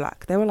 of them are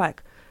black, they were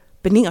like,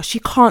 Benita, she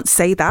can't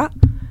say that.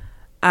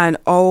 And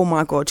oh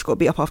my God, she got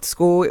beat up after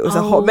school. It was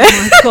a hot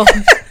mess. Oh my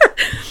God.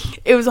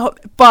 It was a hot,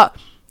 but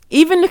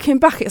even looking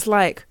back, it's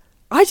like,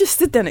 I just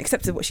stood there and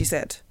accepted what she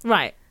said.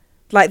 Right.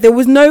 Like, there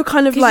was no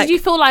kind of like... Did you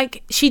feel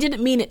like she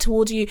didn't mean it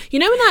towards you? You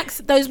know when like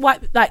those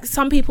white, like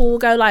some people will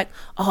go like,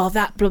 oh,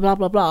 that blah, blah,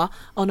 blah, blah.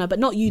 Oh no, but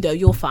not you though,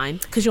 you're fine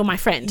because you're my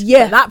friend.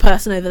 Yeah. But that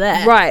person over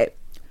there. Right.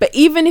 But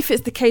even if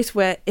it's the case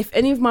where if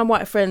any of my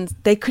white friends,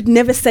 they could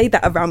never say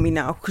that around me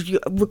now, because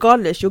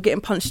regardless, you're getting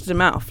punched in the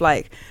mouth.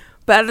 Like,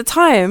 but at the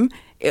time,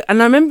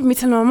 and I remember me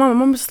telling my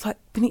mum was just like,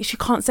 Benita, she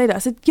can't say that. I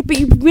said, yeah, but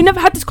we never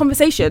had this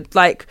conversation.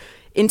 Like,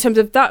 in terms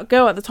of that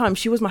girl at the time,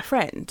 she was my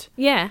friend.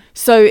 Yeah.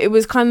 So it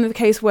was kind of the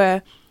case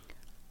where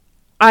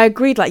I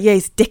agreed, like, yeah,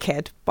 he's a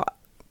dickhead, but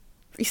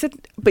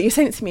you're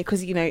saying it to me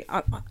because, you know,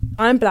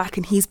 I'm black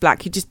and he's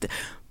black.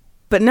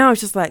 But now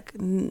it's just like,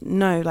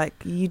 no, like,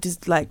 you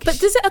just like... But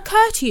does it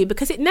occur to you?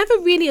 Because it never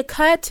really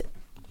occurred...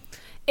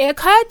 It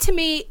occurred to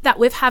me that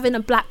with having a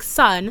black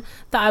son,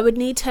 that I would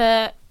need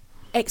to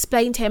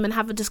explain to him and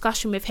have a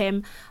discussion with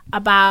him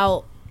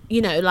about,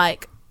 you know,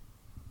 like,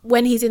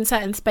 when he's in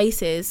certain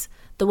spaces,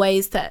 the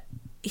ways that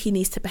he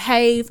needs to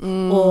behave,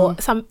 or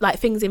some like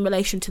things in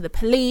relation to the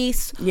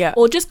police,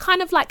 or just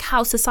kind of like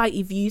how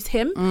society views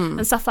him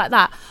and stuff like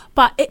that.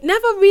 But it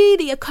never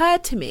really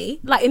occurred to me,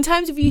 like, in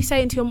terms of you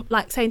saying to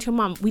your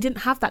mum, we didn't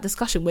have that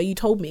discussion where you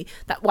told me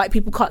that white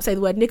people can't say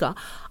the word nigger.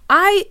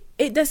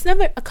 It just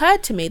never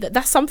occurred to me that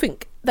that's something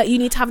that you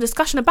need to have a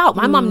discussion about.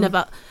 My mum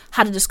never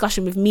had a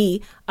discussion with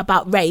me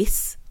about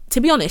race. To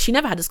be honest, she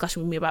never had a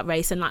discussion with me about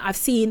race. And like, I've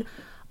seen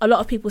a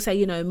lot of people say,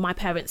 you know, my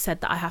parents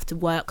said that I have to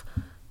work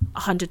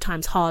 100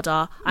 times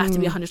harder, I have to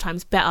be 100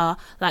 times better,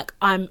 like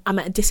I'm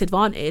at a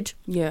disadvantage.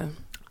 Yeah.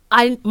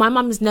 My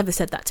mum's never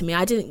said that to me.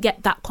 I didn't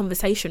get that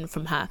conversation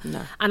from her.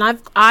 No. And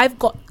I've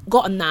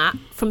gotten that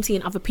from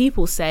seeing other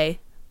people say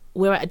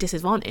we're at a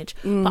disadvantage.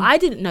 But I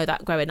didn't know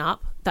that growing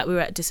up, that we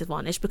were at a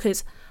disadvantage,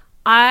 because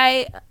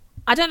I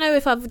don't know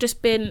if I've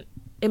just been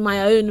in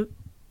my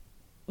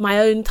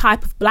own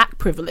type of black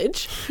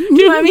privilege. Do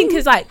you know what I mean?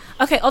 Because, like,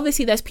 okay,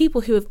 obviously there's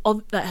people who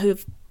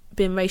have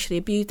been racially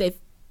abused.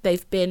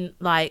 They've been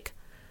like,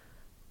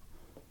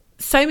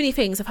 so many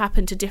things have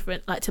happened to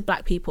different, like, to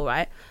black people,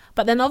 right?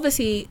 But then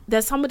obviously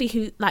there's somebody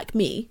who, like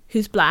me,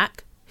 who's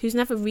black, who's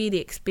never really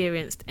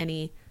experienced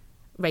any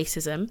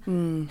racism,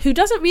 who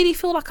doesn't really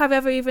feel like I've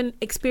ever even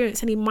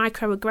experienced any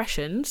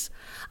microaggressions.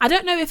 I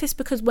don't know if it's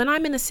because when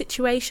I'm in a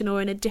situation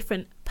or in a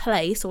different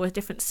place or a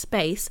different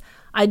space,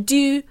 I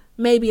do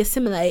maybe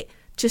assimilate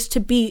just to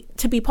be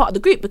part of the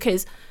group,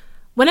 because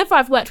whenever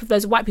I've worked with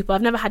those white people,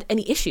 I've never had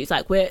any issues.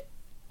 Like, we're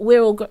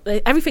all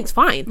everything's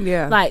fine.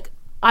 Yeah. Like,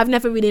 I've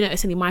never really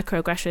noticed any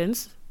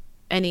microaggressions,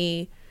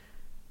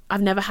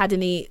 I've never had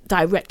any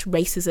direct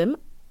racism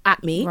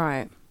at me.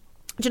 Right.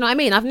 Do you know what I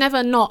mean? I've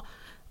never not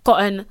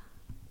gotten,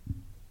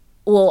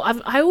 or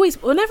I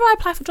always, whenever I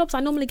apply for jobs, I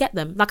normally get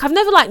them. Like, I've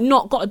never, like,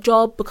 not got a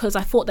job because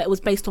I thought that it was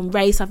based on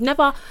race. I've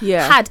never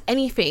had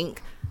anything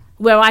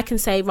where I can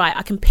say, right,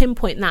 I can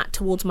pinpoint that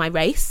towards my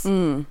race. Do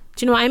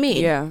you know what I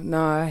mean? Yeah,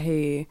 no, I hear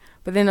you.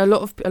 But then a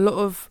lot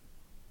of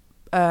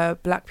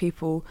black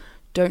people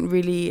don't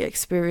really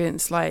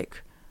experience,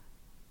 like,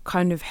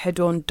 kind of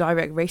head-on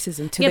direct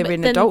racism till Yeah, they were but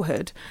in then-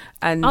 adulthood.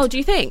 And Oh, do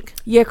you think?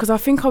 yeah, because I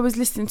think I was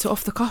listening to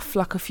Off the Cuff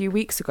like a few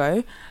weeks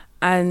ago,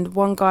 and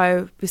one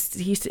guy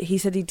he said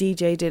he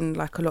DJ'd in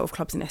like a lot of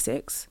clubs in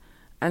Essex,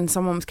 and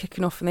someone was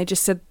kicking off, and they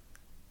said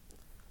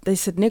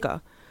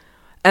nigger,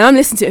 and I'm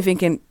listening to it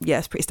thinking, yeah,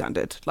 it's pretty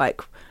standard.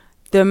 Like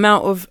the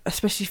amount of,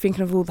 especially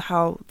thinking of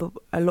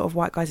a lot of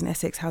white guys in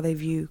Essex, how they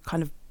view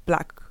kind of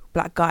black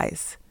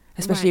guys,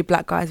 especially Right.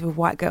 black guys with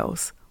white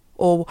girls,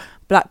 or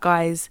black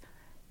guys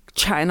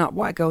chatting up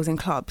white girls in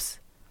clubs.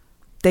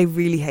 They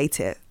really hate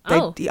it.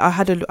 Oh.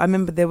 I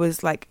remember there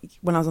was like,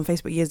 when I was on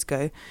Facebook years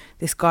ago,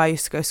 this guy I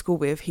used to go to school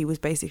with, he was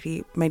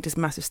basically made this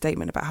massive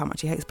statement about how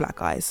much he hates black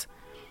guys.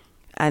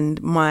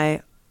 And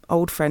my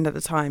old friend at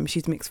the time,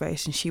 she's mixed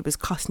race, and she was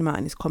cussing him out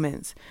in his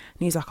comments.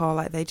 And he's like, oh,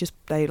 like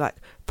they like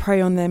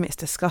prey on them, it's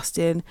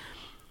disgusting.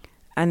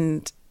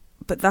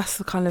 But that's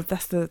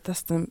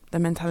the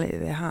mentality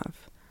they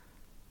have.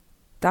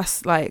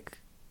 That's like,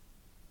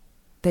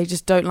 they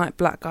just don't like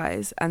black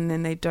guys, and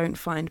then they don't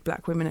find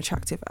black women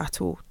attractive at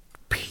all,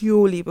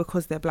 purely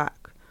because they're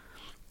black.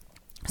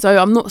 So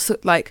I'm not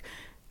like,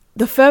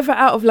 the further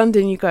out of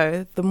London you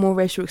go, the more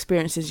racial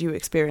experiences you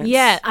experience.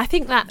 Yeah, I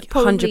think that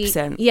probably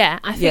 100%. Yeah,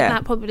 I think Yeah.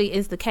 that probably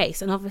is the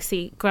case. And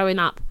obviously, growing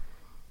up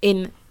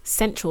in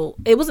central,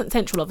 it wasn't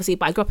central, obviously,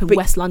 but I grew up in But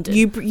West London.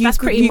 That's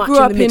pretty you much grew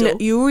in up the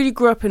middle. You already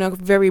grew up in a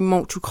very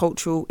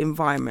multicultural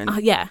environment.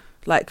 Yeah,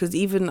 Like, because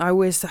even I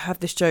always have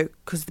this joke,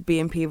 because the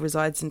BNP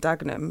resides in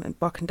Dagenham, and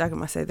back in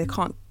Dagenham I say they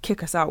can't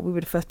kick us out. We were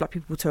the first black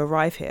people to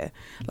arrive here.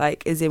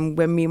 Like, as in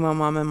when me, my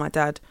mum and my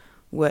dad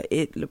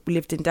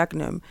lived in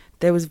Dagenham,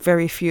 there was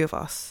very few of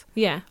us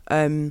yeah.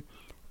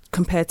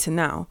 compared to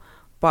now.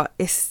 But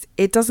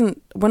it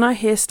doesn't, when I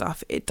hear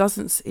stuff, it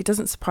doesn't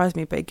surprise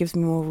me, but it gives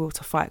me more will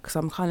to fight, because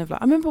I'm kind of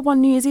like, I remember one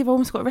New Year's Eve I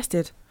almost got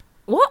arrested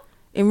What?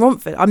 in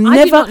Romford. I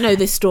did not know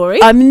this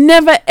story. I'm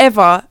never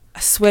ever, I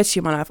swear to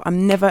you in my life,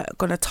 I'm never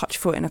gonna touch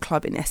foot in a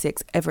club in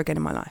Essex ever again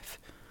in my life.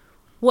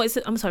 What is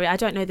it? I'm sorry, I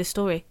don't know this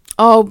story.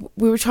 Oh,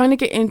 we were trying to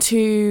get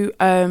into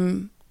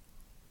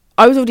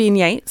I was already in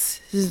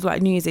Yates. This is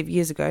like New Year's Eve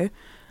years ago,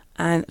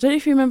 and I don't know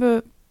if you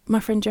remember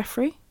my friend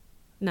Jeffrey.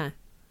 No.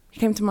 He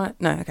came to my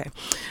okay.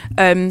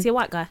 Is he a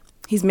white guy?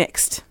 He's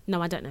mixed.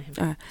 No, I don't know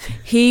him.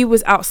 He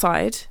was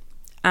outside,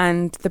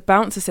 and the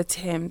bouncer said to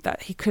him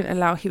that he couldn't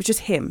allow. He was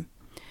just him.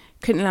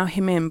 Couldn't allow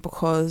him in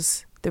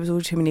because there was all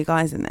too many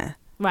guys in there.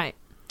 Right.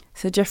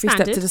 So Jeffrey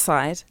Standard. stepped to the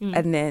side, Mm.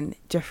 and then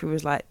Jeffrey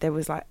was like, there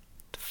was like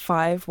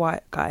 5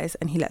 white guys,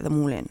 and he let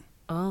them all in.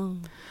 Oh.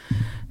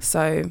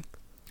 So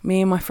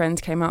me and my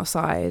friends came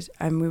outside,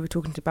 and we were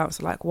talking to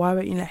bouncer like, why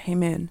won't you let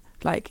him in?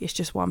 Like, it's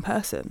just one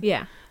person.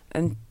 Yeah.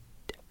 And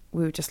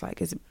we were just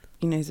like, is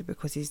it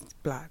because he's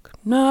black?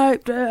 No.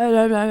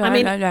 I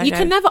mean, no, you no.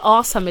 can never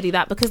ask somebody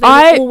that because they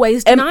I will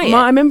always deny it.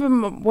 I remember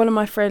one of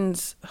my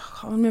friends, I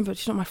can't remember,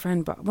 she's not my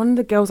friend, but one of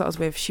the girls I was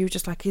with, she was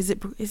just like, is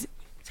it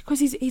because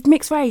he's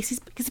mixed race,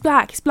 he's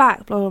black, blah,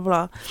 blah,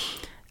 blah.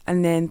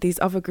 And then these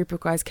other group of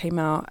guys came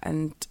out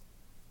and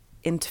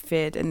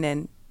interfered, and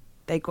then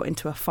they got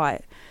into a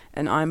fight,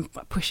 and I'm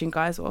pushing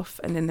guys off,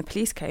 and then the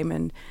police came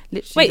and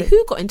literally... Wait,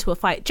 who got into a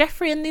fight?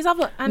 Jeffrey and these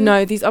other...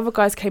 No, these other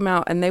guys came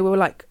out, and they were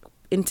like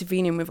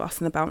intervening with us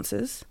and the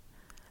bouncers.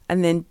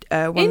 And then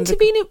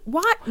intervening?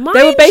 What? They Mind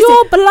were basic-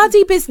 your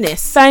bloody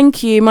business.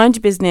 Thank you, mind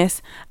your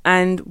business.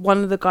 And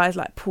one of the guys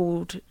like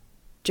pulled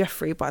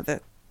Jeffrey by the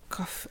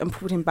cuff and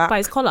pulled him back By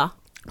his collar.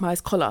 by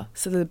his collar.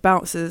 So the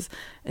bouncers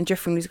and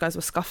Jeffrey and these guys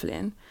were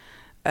scuffling.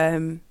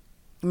 And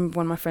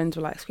one of my friends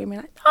were like screaming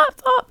like,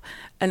 stop.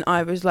 And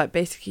I was like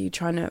basically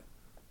trying to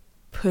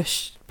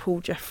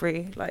pull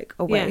Jeffrey like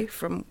away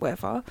from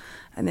wherever.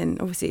 And then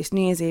obviously it's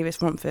New Year's Eve,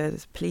 it's Romford,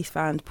 there's police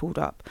vans pulled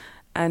up,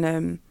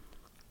 and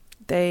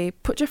they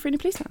put Jeffrey in a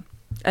police van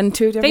and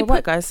 2 of the other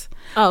white guys.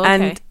 Oh, okay.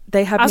 And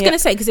they had I was me going to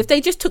say, because if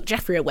they just took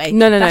Jeffrey away...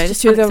 No, that's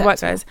just 2 of the other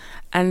white unacceptable.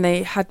 guys, and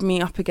they had me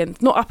not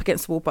up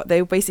against the wall, but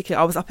they were basically,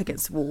 I was up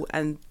against the wall,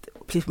 and the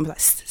policeman was like,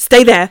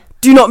 stay there,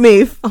 do not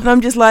move. And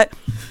I'm just like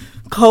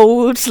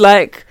cold,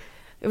 like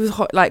it was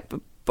hot, like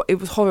but it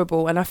was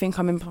horrible. And I think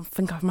I must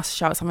have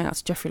shouted something out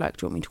to Jeffrey like,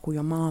 do you want me to call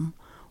your mum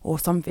or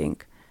something?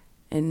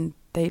 And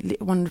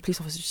one of the police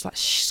officers just like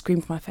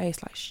screamed in my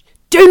face like,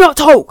 do not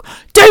talk,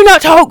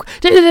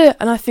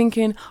 and I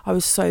thinking, I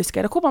was so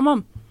scared. I called my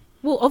mum.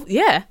 Well,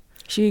 yeah.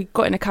 She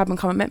got in a cab and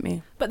come and met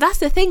me. But that's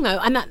the thing, though.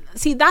 And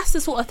that's the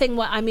sort of thing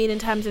what I mean in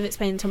terms of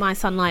explaining to my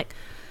son, like,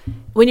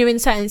 when you're in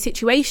certain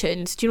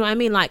situations, do you know what I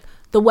mean? Like,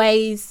 the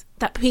ways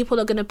that people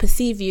are going to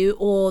perceive you,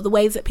 or the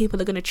ways that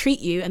people are going to treat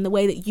you, and the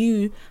way that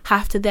you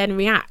have to then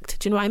react.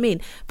 Do you know what I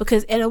mean?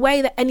 Because in a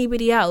way that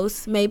anybody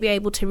else may be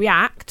able to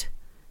react,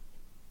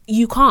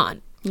 you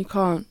can't. You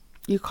can't.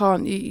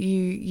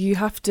 You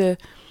have to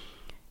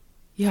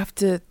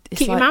it's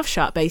Keep your like, mouth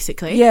shut,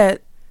 basically. yeah,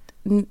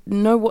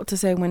 know what to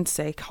say and when to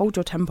say. Hold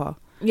your temper.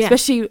 Yeah.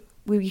 Especially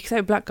you can say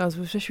with black girls,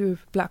 but especially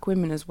with black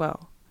women as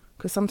well,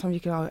 because sometimes you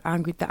can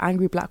the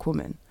angry black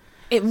woman.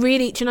 It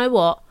really, do you know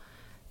what?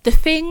 The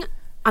thing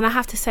and I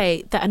have to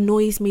say that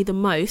annoys me the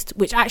most,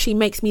 which actually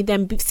makes me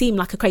then seem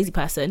like a crazy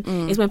person,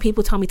 is when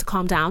people tell me to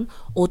calm down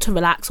or to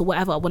relax or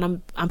whatever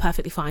when I'm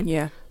perfectly fine.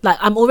 Yeah. Like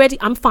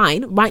I'm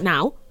fine right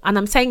now and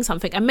I'm saying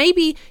something, and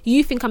maybe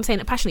you think I'm saying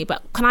it passionately,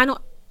 but can I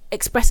not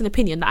express an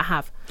opinion that I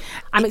have?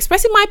 I'm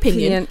expressing my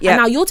opinion, and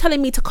now you're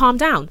telling me to calm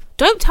down.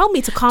 Don't tell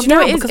me to calm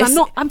down, because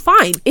I'm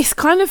fine. It's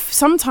kind of,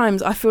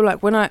 sometimes I feel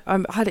like when I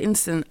had an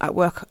incident at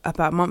work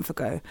about a month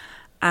ago,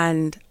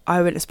 and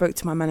I went and spoke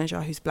to my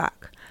manager who's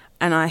black,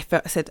 and I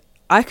said,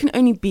 I can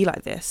only be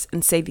like this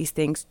and say these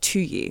things to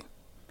you,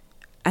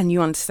 and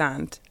you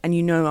understand, and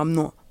you know I'm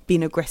not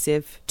being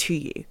aggressive to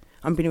you.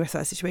 I'm being aggressive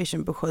at that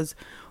situation, because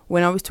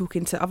when I was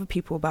talking to other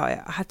people about it,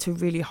 I had to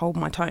really hold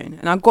my tone,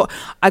 and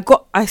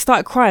I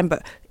started crying,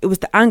 but it was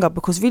the anger,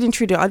 because really and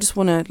truly I just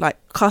want to like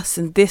cuss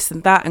and this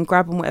and that and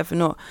grab and whatever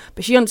not.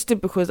 But she understood,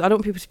 because I don't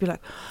want people to be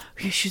like,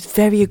 oh, she's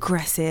very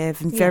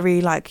aggressive and very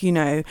like, you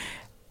know,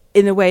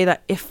 in a way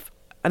that if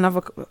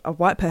a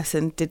white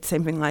person did the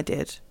same thing I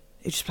did,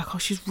 it's just like, oh,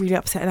 she's really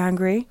upset and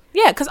angry.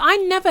 Yeah, because I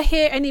never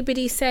hear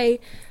anybody say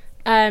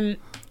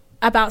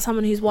about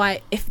someone who's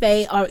white, if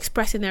they are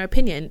expressing their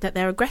opinion, that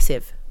they're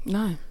aggressive.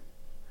 No.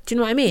 Do you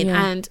know what I mean?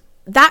 Yeah. And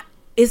that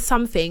is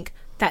something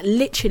that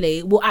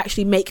literally will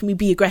actually make me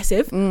be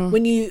aggressive.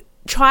 When you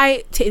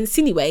try to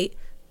insinuate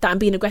that I'm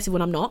being aggressive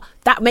when I'm not,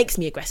 that makes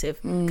me aggressive.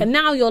 And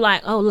now you're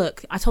like, oh,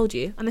 look, I told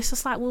you. And it's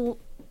just like, well,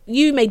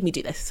 you made me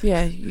do this.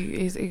 Yeah,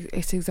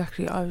 it's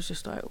exactly, I was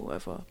just like,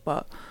 whatever.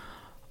 But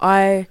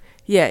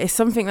it's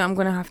something that I'm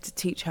going to have to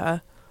teach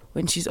her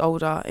when she's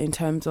older, in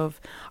terms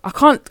of, I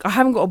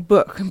haven't got a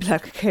book and be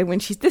like, okay, when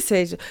she's this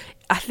age,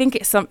 I think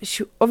it's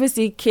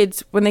obviously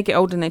kids, when they get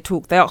older and they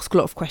talk, they ask a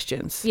lot of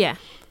questions. Yeah.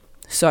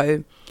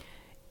 So.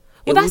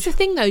 Well, that's the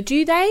thing though,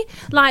 do they?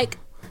 Like,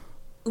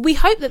 we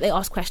hope that they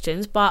ask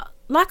questions, but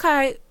like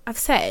I've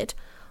said,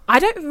 I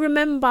don't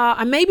remember,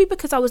 and maybe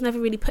because I was never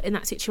really put in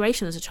that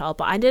situation as a child,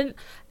 but I didn't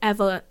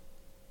ever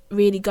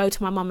really go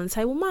to my mum and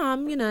say, well,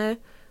 Mum, you know,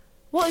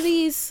 what are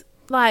these,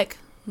 like,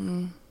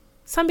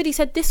 somebody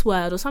said this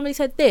word, or somebody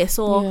said this,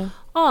 or,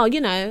 oh, you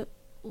know,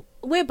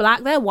 we're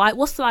black, they're white,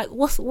 what's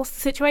the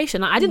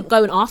situation? Like, I didn't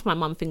go and ask my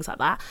mum things like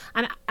that,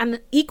 and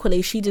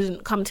equally she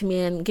didn't come to me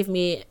and give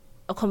me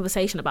a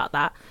conversation about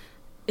that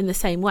in the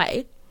same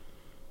way.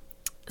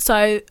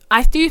 So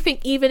I do think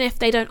even if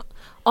they don't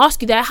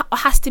ask you, there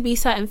has to be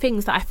certain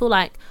things that I feel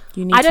like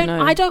you need to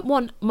know. I don't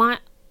want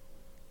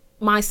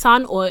my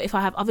son, or if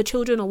I have other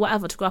children or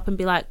whatever, to grow up and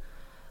be like,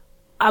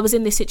 I was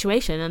in this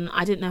situation and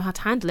I didn't know how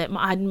to handle it.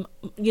 My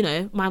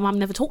mum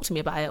never talked to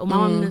me about it, or my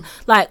mum,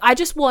 like, I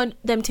just want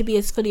them to be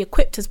as fully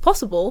equipped as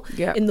possible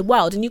in the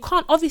world. And you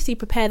can't obviously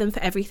prepare them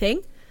for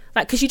everything,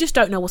 like, because you just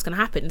don't know what's going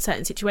to happen in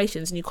certain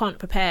situations, and you can't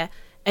prepare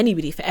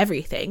anybody for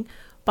everything.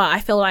 But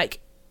I feel like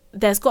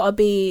there's got to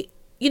be,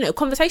 you know,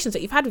 conversations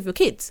that you've had with your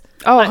kids.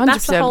 Oh, like, 100%.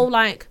 That's the whole,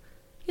 like,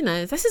 you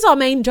know, this is our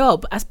main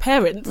job as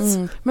parents.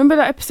 Remember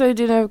that episode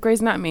in Grey's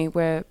Anatomy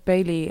where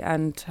Bailey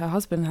and her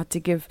husband had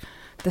to give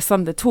the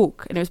son the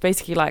talk, and it was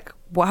basically like,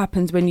 what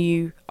happens when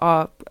you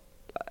are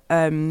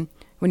when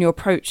you're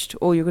approached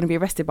or you're going to be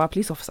arrested by a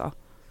police officer.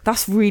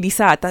 That's really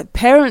sad that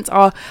parents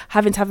are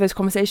having to have those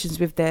conversations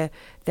with their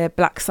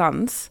black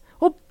sons,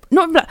 or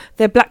not black,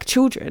 their black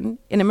children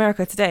in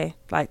America today.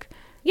 Like,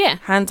 yeah,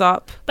 hands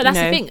up. But that's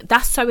the thing,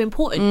 that's so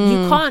important.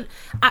 You can't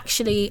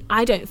actually,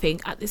 I don't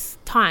think at this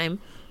time,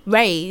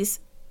 raise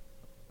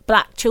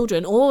black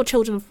children or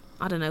children of,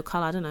 I don't know,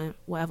 colour, I don't know,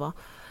 whatever,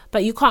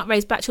 but you can't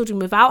raise black children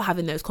without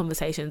having those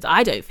conversations,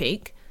 I don't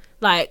think.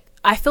 Like,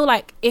 I feel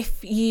like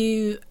if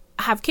you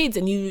have kids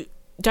and you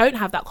don't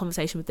have that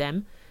conversation with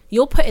them,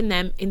 you're putting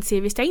them in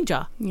serious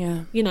danger.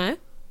 Yeah. You know?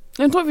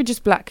 And not even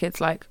just black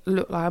kids, like,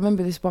 look, like, I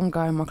remember this one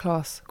guy in my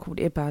class called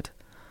Ibad,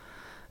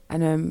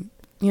 and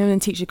you know, then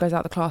the teacher goes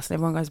out the class and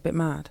everyone goes a bit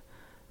mad,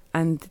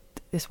 and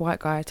this white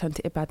guy turned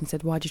to Ibad and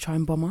said, why'd you try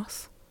and bomb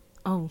us?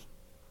 Oh.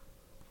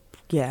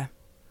 Yeah,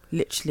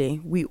 literally,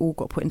 we all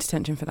got put into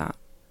detention for that.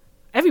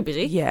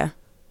 Everybody? Yeah,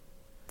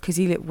 because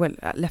he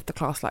left the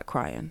class like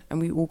crying, and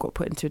we all got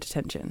put into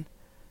detention.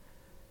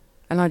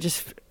 And I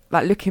just,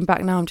 like, looking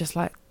back now, I'm just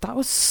like, that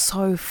was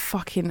so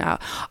fucking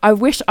out. I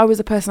wish I was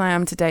the person I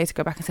am today to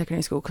go back in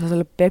secondary school, because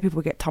a bare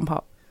people get tump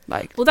up.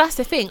 Like, well, that's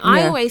the thing.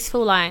 I always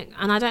feel like,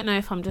 and I don't know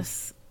if I'm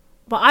just,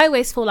 but I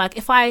always feel like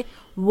if I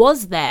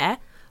was there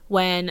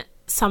when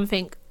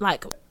something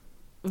like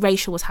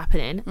racial was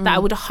happening, that I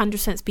would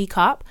 100% speak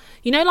up.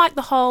 You know, like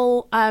the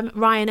whole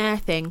Ryanair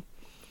thing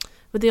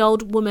with the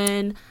old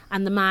woman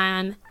and the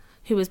man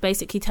who was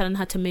basically telling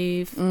her to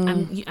move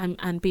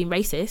and being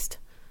racist.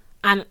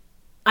 And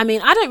I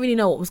mean, I don't really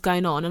know what was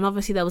going on, and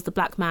obviously there was the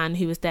black man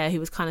who was there who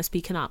was kind of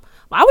speaking up,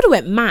 but I would have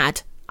went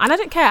mad. And I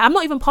don't care, I'm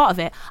not even part of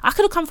it. I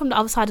could have come from the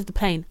other side of the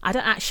plane. I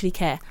don't actually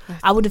care.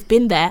 I would have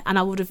been there, and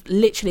I would have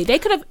literally, they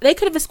could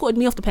have escorted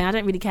me off the plane, I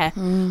don't really care,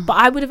 but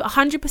I would have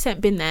 100%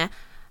 been there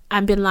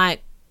and been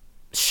like,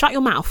 shut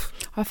your mouth.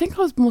 I think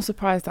I was more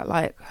surprised at,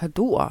 like, her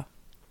daughter.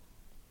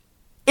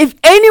 If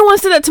anyone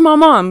said that to my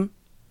mum,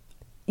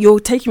 you're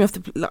taking me off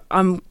the, like,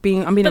 I'm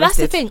being but arrested. That's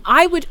the thing,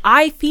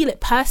 I feel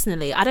it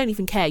personally. I don't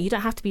even care. You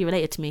don't have to be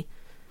related to me.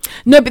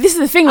 No, but this is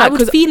the thing. I Like, would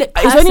 'cause feel it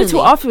it's only personally.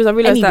 until afterwards I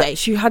realised Anyway. that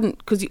she hadn't,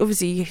 because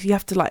obviously you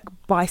have to like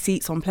buy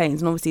seats on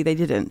planes, and obviously they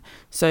didn't.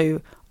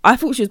 So I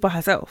thought she was by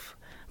herself.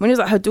 When it was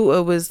like her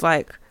daughter was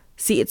like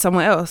seated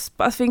somewhere else,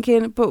 but I was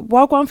thinking, but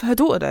why go on for her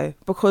daughter though?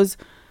 Because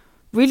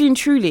really and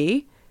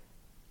truly,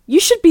 you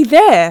should be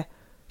there.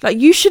 Like,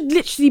 you should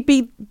literally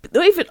be.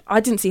 Not even.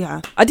 I didn't see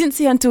her. I didn't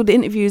see her until the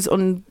interviews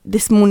on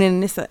this morning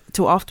and this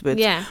till afterwards.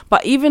 Yeah.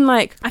 But even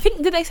like, I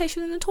think, did they say she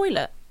was in the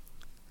toilet?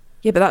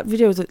 yeah, but that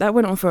video was, that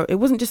went on for, it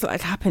wasn't just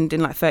like happened in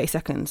like 30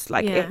 seconds.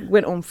 Like, Yeah. it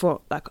went on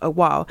for like a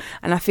while.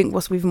 And I think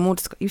what's even more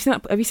have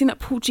you seen that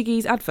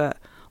Portuguese advert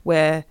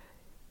where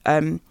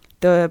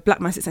the black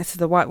man sits next to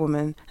the white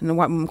woman, and the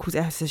white woman calls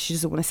it her, says she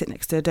doesn't want to sit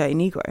next to a dirty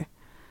Negro?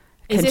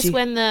 Is this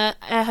when the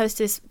air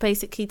hostess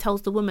basically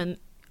tells the woman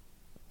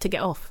to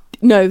get off?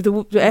 No,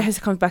 the air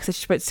hostess comes back, says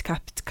she spoke to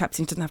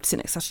captain, doesn't have to sit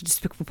next to such a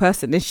despicable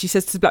person. Then she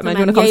says to the black man,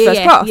 "Do you want to come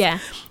first class?" Yeah.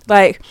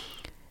 Like,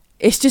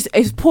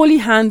 it's poorly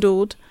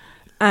handled,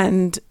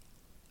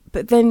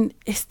 but then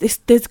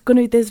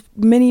there's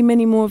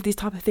many more of these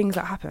type of things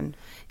that happen.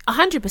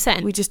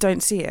 100%. We just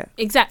don't see it.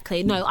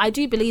 Exactly. No, I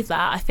do believe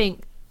that. I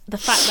think the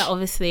fact that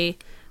obviously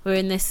we're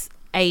in this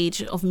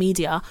age of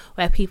media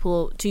where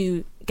people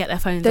do get their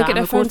phones out and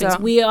record things,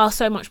 we are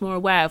so much more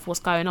aware of what's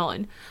going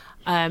on,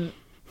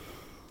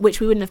 which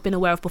we wouldn't have been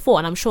aware of before.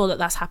 And I'm sure that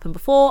that's happened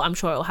before. I'm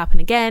sure it will happen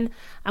again.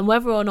 And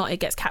whether or not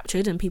it gets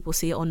captured and people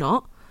see it or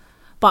not.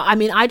 But I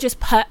mean, I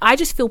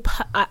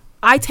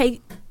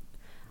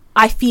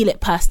feel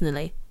it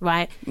personally,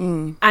 right?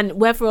 And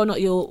whether or not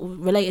you're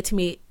related to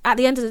me, at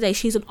the end of the day,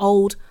 she's an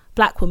old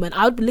black woman.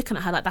 I would be looking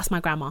at her like, that's my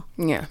grandma.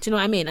 Yeah. Do you know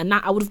what I mean? And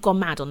that, I would have gone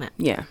mad on it.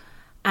 Yeah.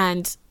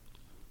 And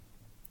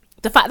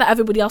the fact that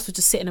everybody else was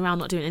just sitting around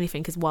not doing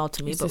anything is wild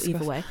to me. It's but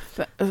either way,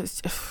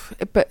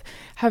 but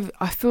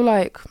I feel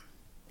like,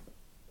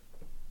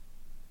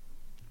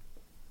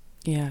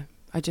 yeah,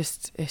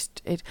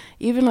 it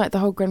even like the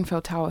whole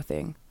Grenfell Tower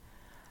thing,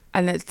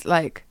 and it's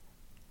like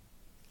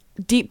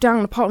deep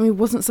down, a part of me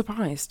wasn't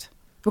surprised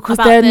because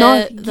about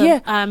they're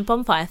the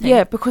bonfire thing.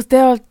 Yeah, because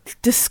there are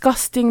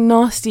disgusting,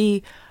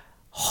 nasty,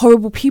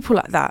 horrible people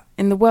like that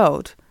in the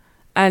world,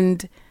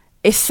 and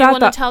it's sad. Do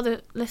you want to tell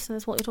the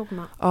listeners what you're talking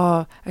about?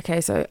 Oh,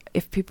 okay. So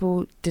if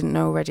people didn't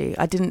know already,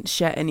 I didn't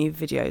share any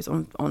videos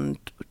on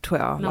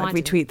Twitter, No, like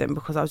retweet them,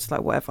 because I was just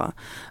like, whatever.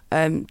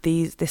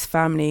 This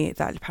family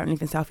that apparently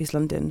live in South East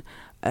London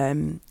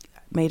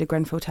made a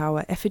Grenfell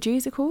Tower effigy,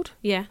 is it called?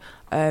 Yeah.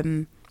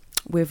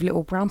 With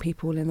little brown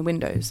people in the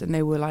windows, and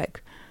they were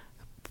like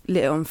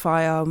lit on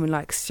fire and were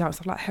like shout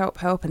stuff like help,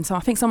 help. And so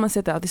I think someone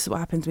said that this is what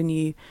happens when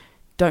you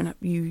don't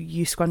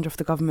you scrounge off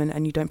the government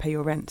and you don't pay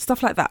your rent,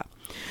 stuff like that.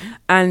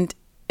 And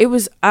it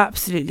was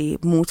absolutely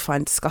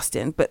mortifying,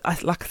 disgusting. But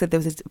like I said, there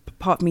was a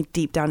part of me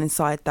deep down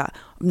inside that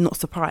I'm not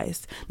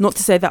surprised. Not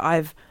to say that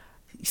I've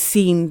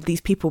seen these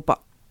people,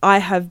 but I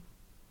have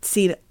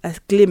seen a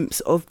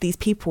glimpse of these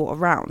people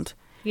around.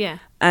 Yeah.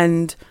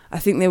 And I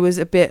think there was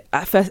a bit,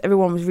 at first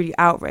everyone was really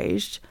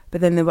outraged,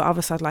 but then there were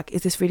other side like,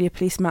 is this really a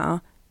police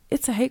matter?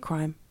 It's a hate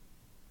crime.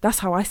 That's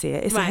how I see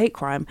it. It's a hate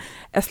crime.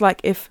 It's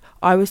like if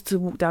I was to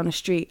walk down the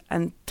street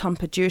and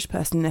thump a Jewish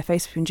person in their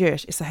face for being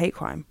Jewish, it's a hate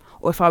crime.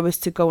 Or if I was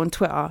to go on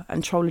Twitter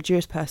and troll a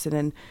Jewish person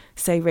and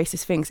say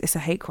racist things, it's a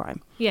hate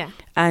crime. Yeah.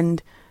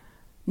 And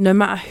no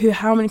matter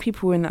how many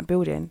people were in that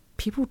building,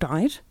 people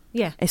died.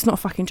 Yeah. It's not a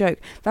fucking joke.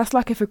 That's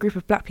like if a group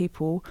of black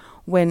people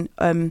went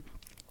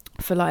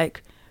if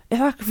like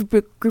a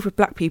group of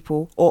black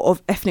people or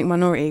of ethnic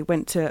minority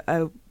went to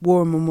a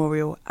war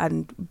memorial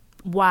and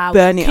wow,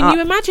 burn it up. Can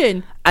you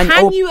imagine?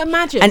 Can you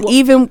imagine? And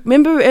even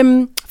remember,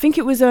 I think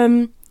it was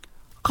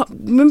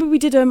remember we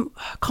did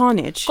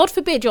Carnage. God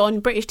forbid you're on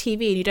British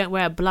TV and you don't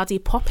wear a bloody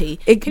poppy.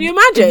 Can you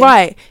imagine?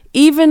 Right,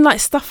 even like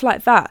stuff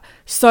like that.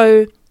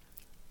 So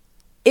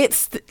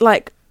it's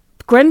like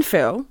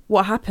Grenfell,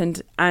 what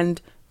happened, and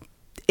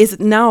is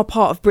now a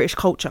part of British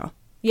culture.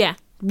 Yeah.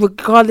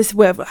 Regardless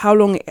of how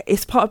long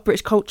it's part of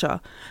British culture,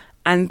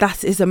 and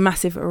that is a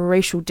massive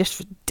racial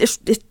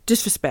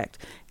disrespect.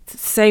 It's the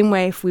same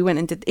way if we went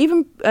and did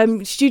even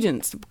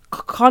students.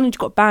 Carnage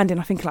got banned in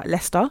I think like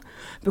Leicester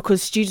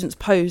because students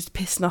posed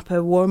pissing up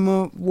a war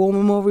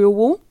memorial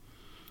wall.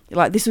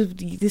 Like this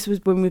was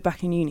when we were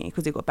back in uni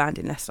because it got banned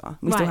in Leicester.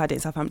 We still had it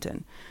in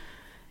Southampton.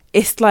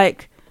 It's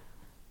like,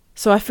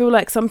 so I feel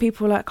like some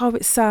people are like, oh,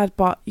 it's sad,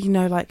 but you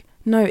know, like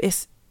no,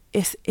 it's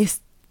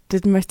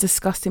the most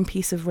disgusting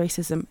piece of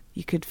racism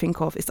you could think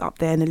of. It's up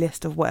there in the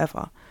list of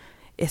whatever.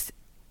 It's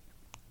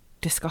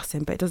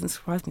disgusting, but it doesn't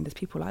surprise me there's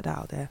people like that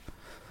out there.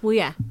 Well,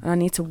 yeah.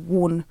 And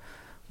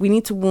we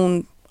need to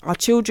warn our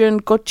children,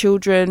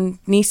 godchildren,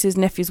 nieces,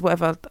 nephews,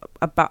 whatever,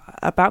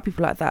 about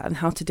people like that and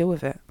how to deal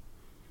with it.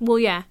 Well,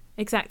 yeah,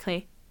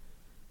 exactly.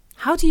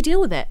 How do you deal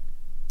with it?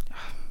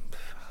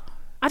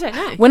 I don't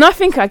know. When I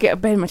think I get a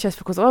bed in my chest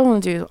because all I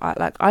want to do is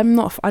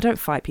I don't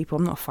fight people.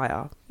 I'm not a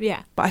fighter.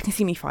 Yeah. But I can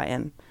see me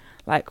fighting.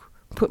 Like,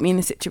 put me in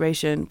a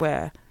situation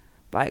where,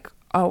 like,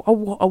 I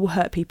will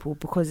hurt people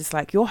because it's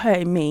like, you're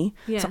hurting me,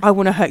 so I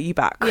want to hurt you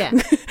back. Yeah.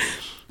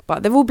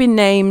 But they've all been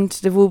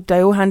named. They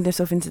all handed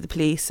themselves into the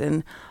police,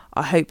 and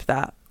I hope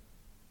that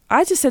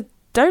I just said,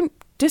 don't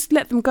just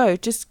let them go.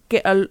 Just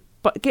get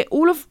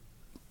all of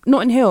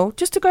Notting Hill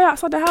just to go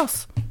outside the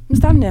house and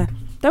stand there.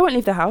 They won't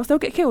leave the house. They'll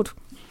get killed.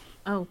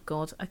 Oh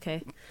God.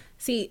 Okay.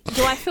 See,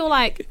 do I feel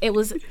like it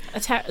was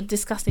a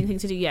disgusting thing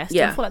to do? Yes.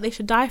 Yeah. Do I feel like they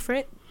should die for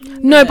it?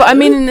 No, but I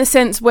mean in the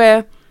sense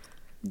where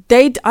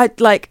this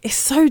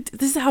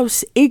is how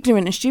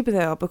ignorant and stupid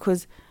they are,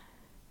 because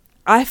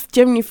I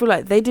genuinely feel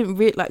like they didn't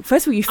really, like,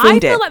 first of all, you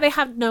filmed it. I feel like they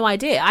had no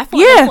idea. I thought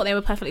they thought they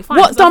were perfectly fine.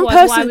 What dumb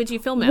person? Why would you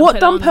film it? What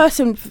dumb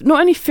person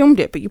not only filmed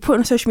it, but you put it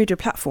on a social media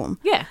platform?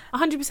 Yeah,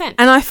 100%.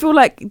 And I feel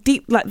like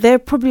they're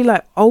probably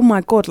like, oh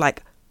my God,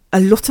 like a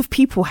lot of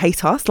people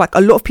hate us. Like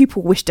a lot of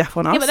people wish death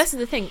on us. Yeah, but this is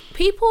the thing.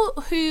 People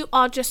who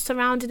are just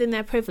surrounded in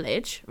their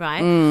privilege,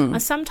 right, are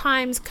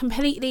sometimes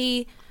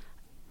completely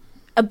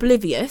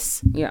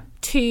oblivious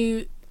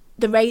to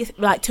the race,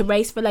 like to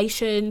race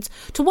relations,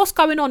 to what's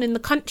going on in the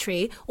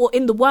country or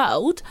in the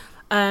world,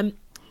 and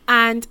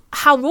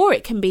how raw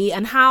it can be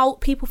and how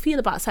people feel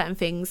about certain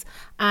things.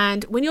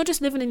 And when you're just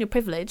living in your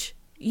privilege,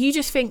 you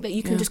just think that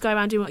you can just go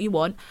around doing what you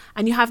want,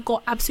 and you have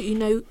got absolutely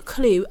no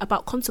clue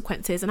about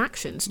consequences and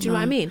actions. Do you know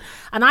what I mean?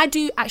 And I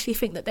do actually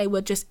think that they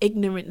were just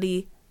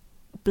ignorantly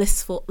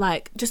blissful,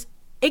 like just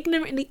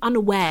ignorantly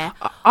unaware.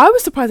 I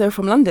was surprised they were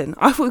from London.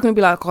 I thought it was going to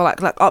be like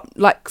up,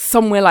 like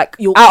somewhere like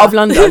out of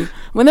London.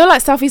 When they were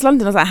like Southeast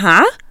London, I was like,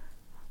 huh?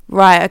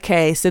 Right,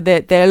 okay, so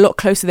they're a lot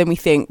closer than we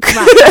think.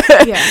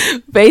 Right, yeah.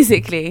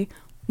 Basically,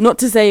 not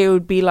to say it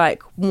would be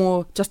like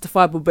more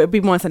justifiable, but it'd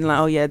be more something like,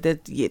 oh yeah, they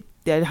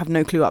have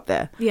no clue up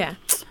there. Yeah.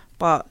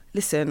 But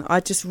listen,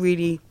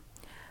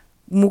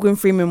 Morgan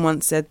Freeman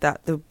once said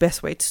that the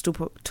best way to stop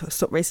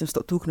racism,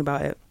 stop talking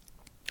about it.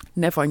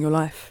 Never in your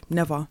life,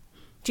 never.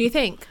 Do you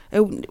think?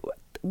 I'm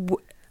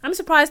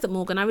surprised at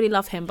Morgan. I really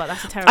love him, but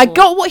that's a terrible... I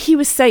got what he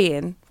was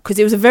saying, because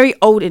it was a very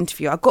old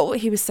interview. I got what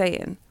he was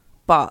saying,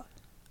 but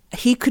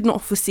he could not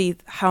foresee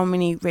how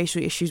many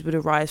racial issues would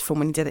arise from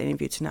when he did that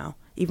interview to now,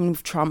 even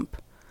with Trump.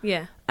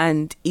 Yeah.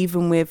 And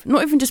even with,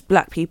 not even just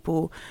black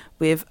people,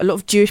 with a lot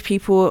of Jewish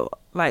people,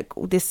 like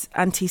all this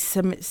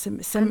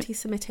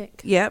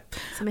anti-Semitic. Yep.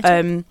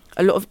 A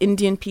lot of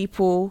Indian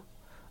people,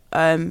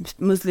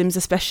 Muslims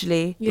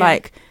especially. Yeah.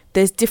 Like,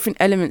 there's different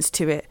elements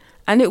to it.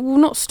 And it will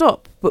not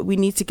stop, but we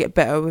need to get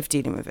better with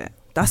dealing with it.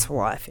 That's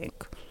what I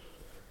think.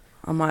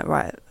 I might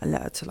write a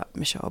letter to like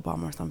Michelle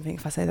Obama or something.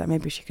 If I say that,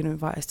 maybe she can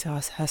invite us to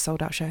her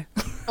sold out show.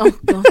 Oh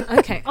God.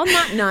 Okay. On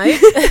that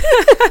note,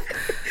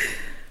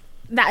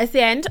 that is the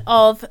end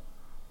of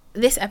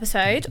this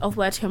episode of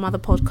Word to Your Mother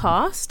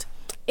podcast.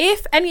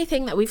 If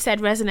anything that we've said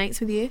resonates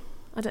with you,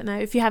 I don't know,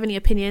 if you have any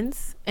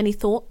opinions, any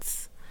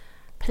thoughts,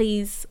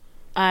 please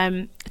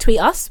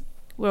tweet us.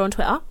 We're on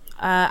Twitter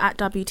at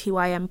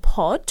WTYM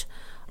Pod.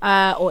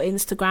 Or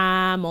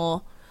Instagram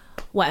or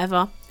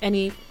whatever,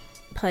 any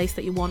place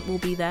that you want will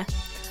be there.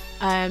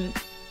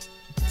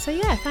 So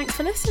yeah, thanks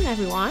for listening,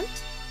 everyone.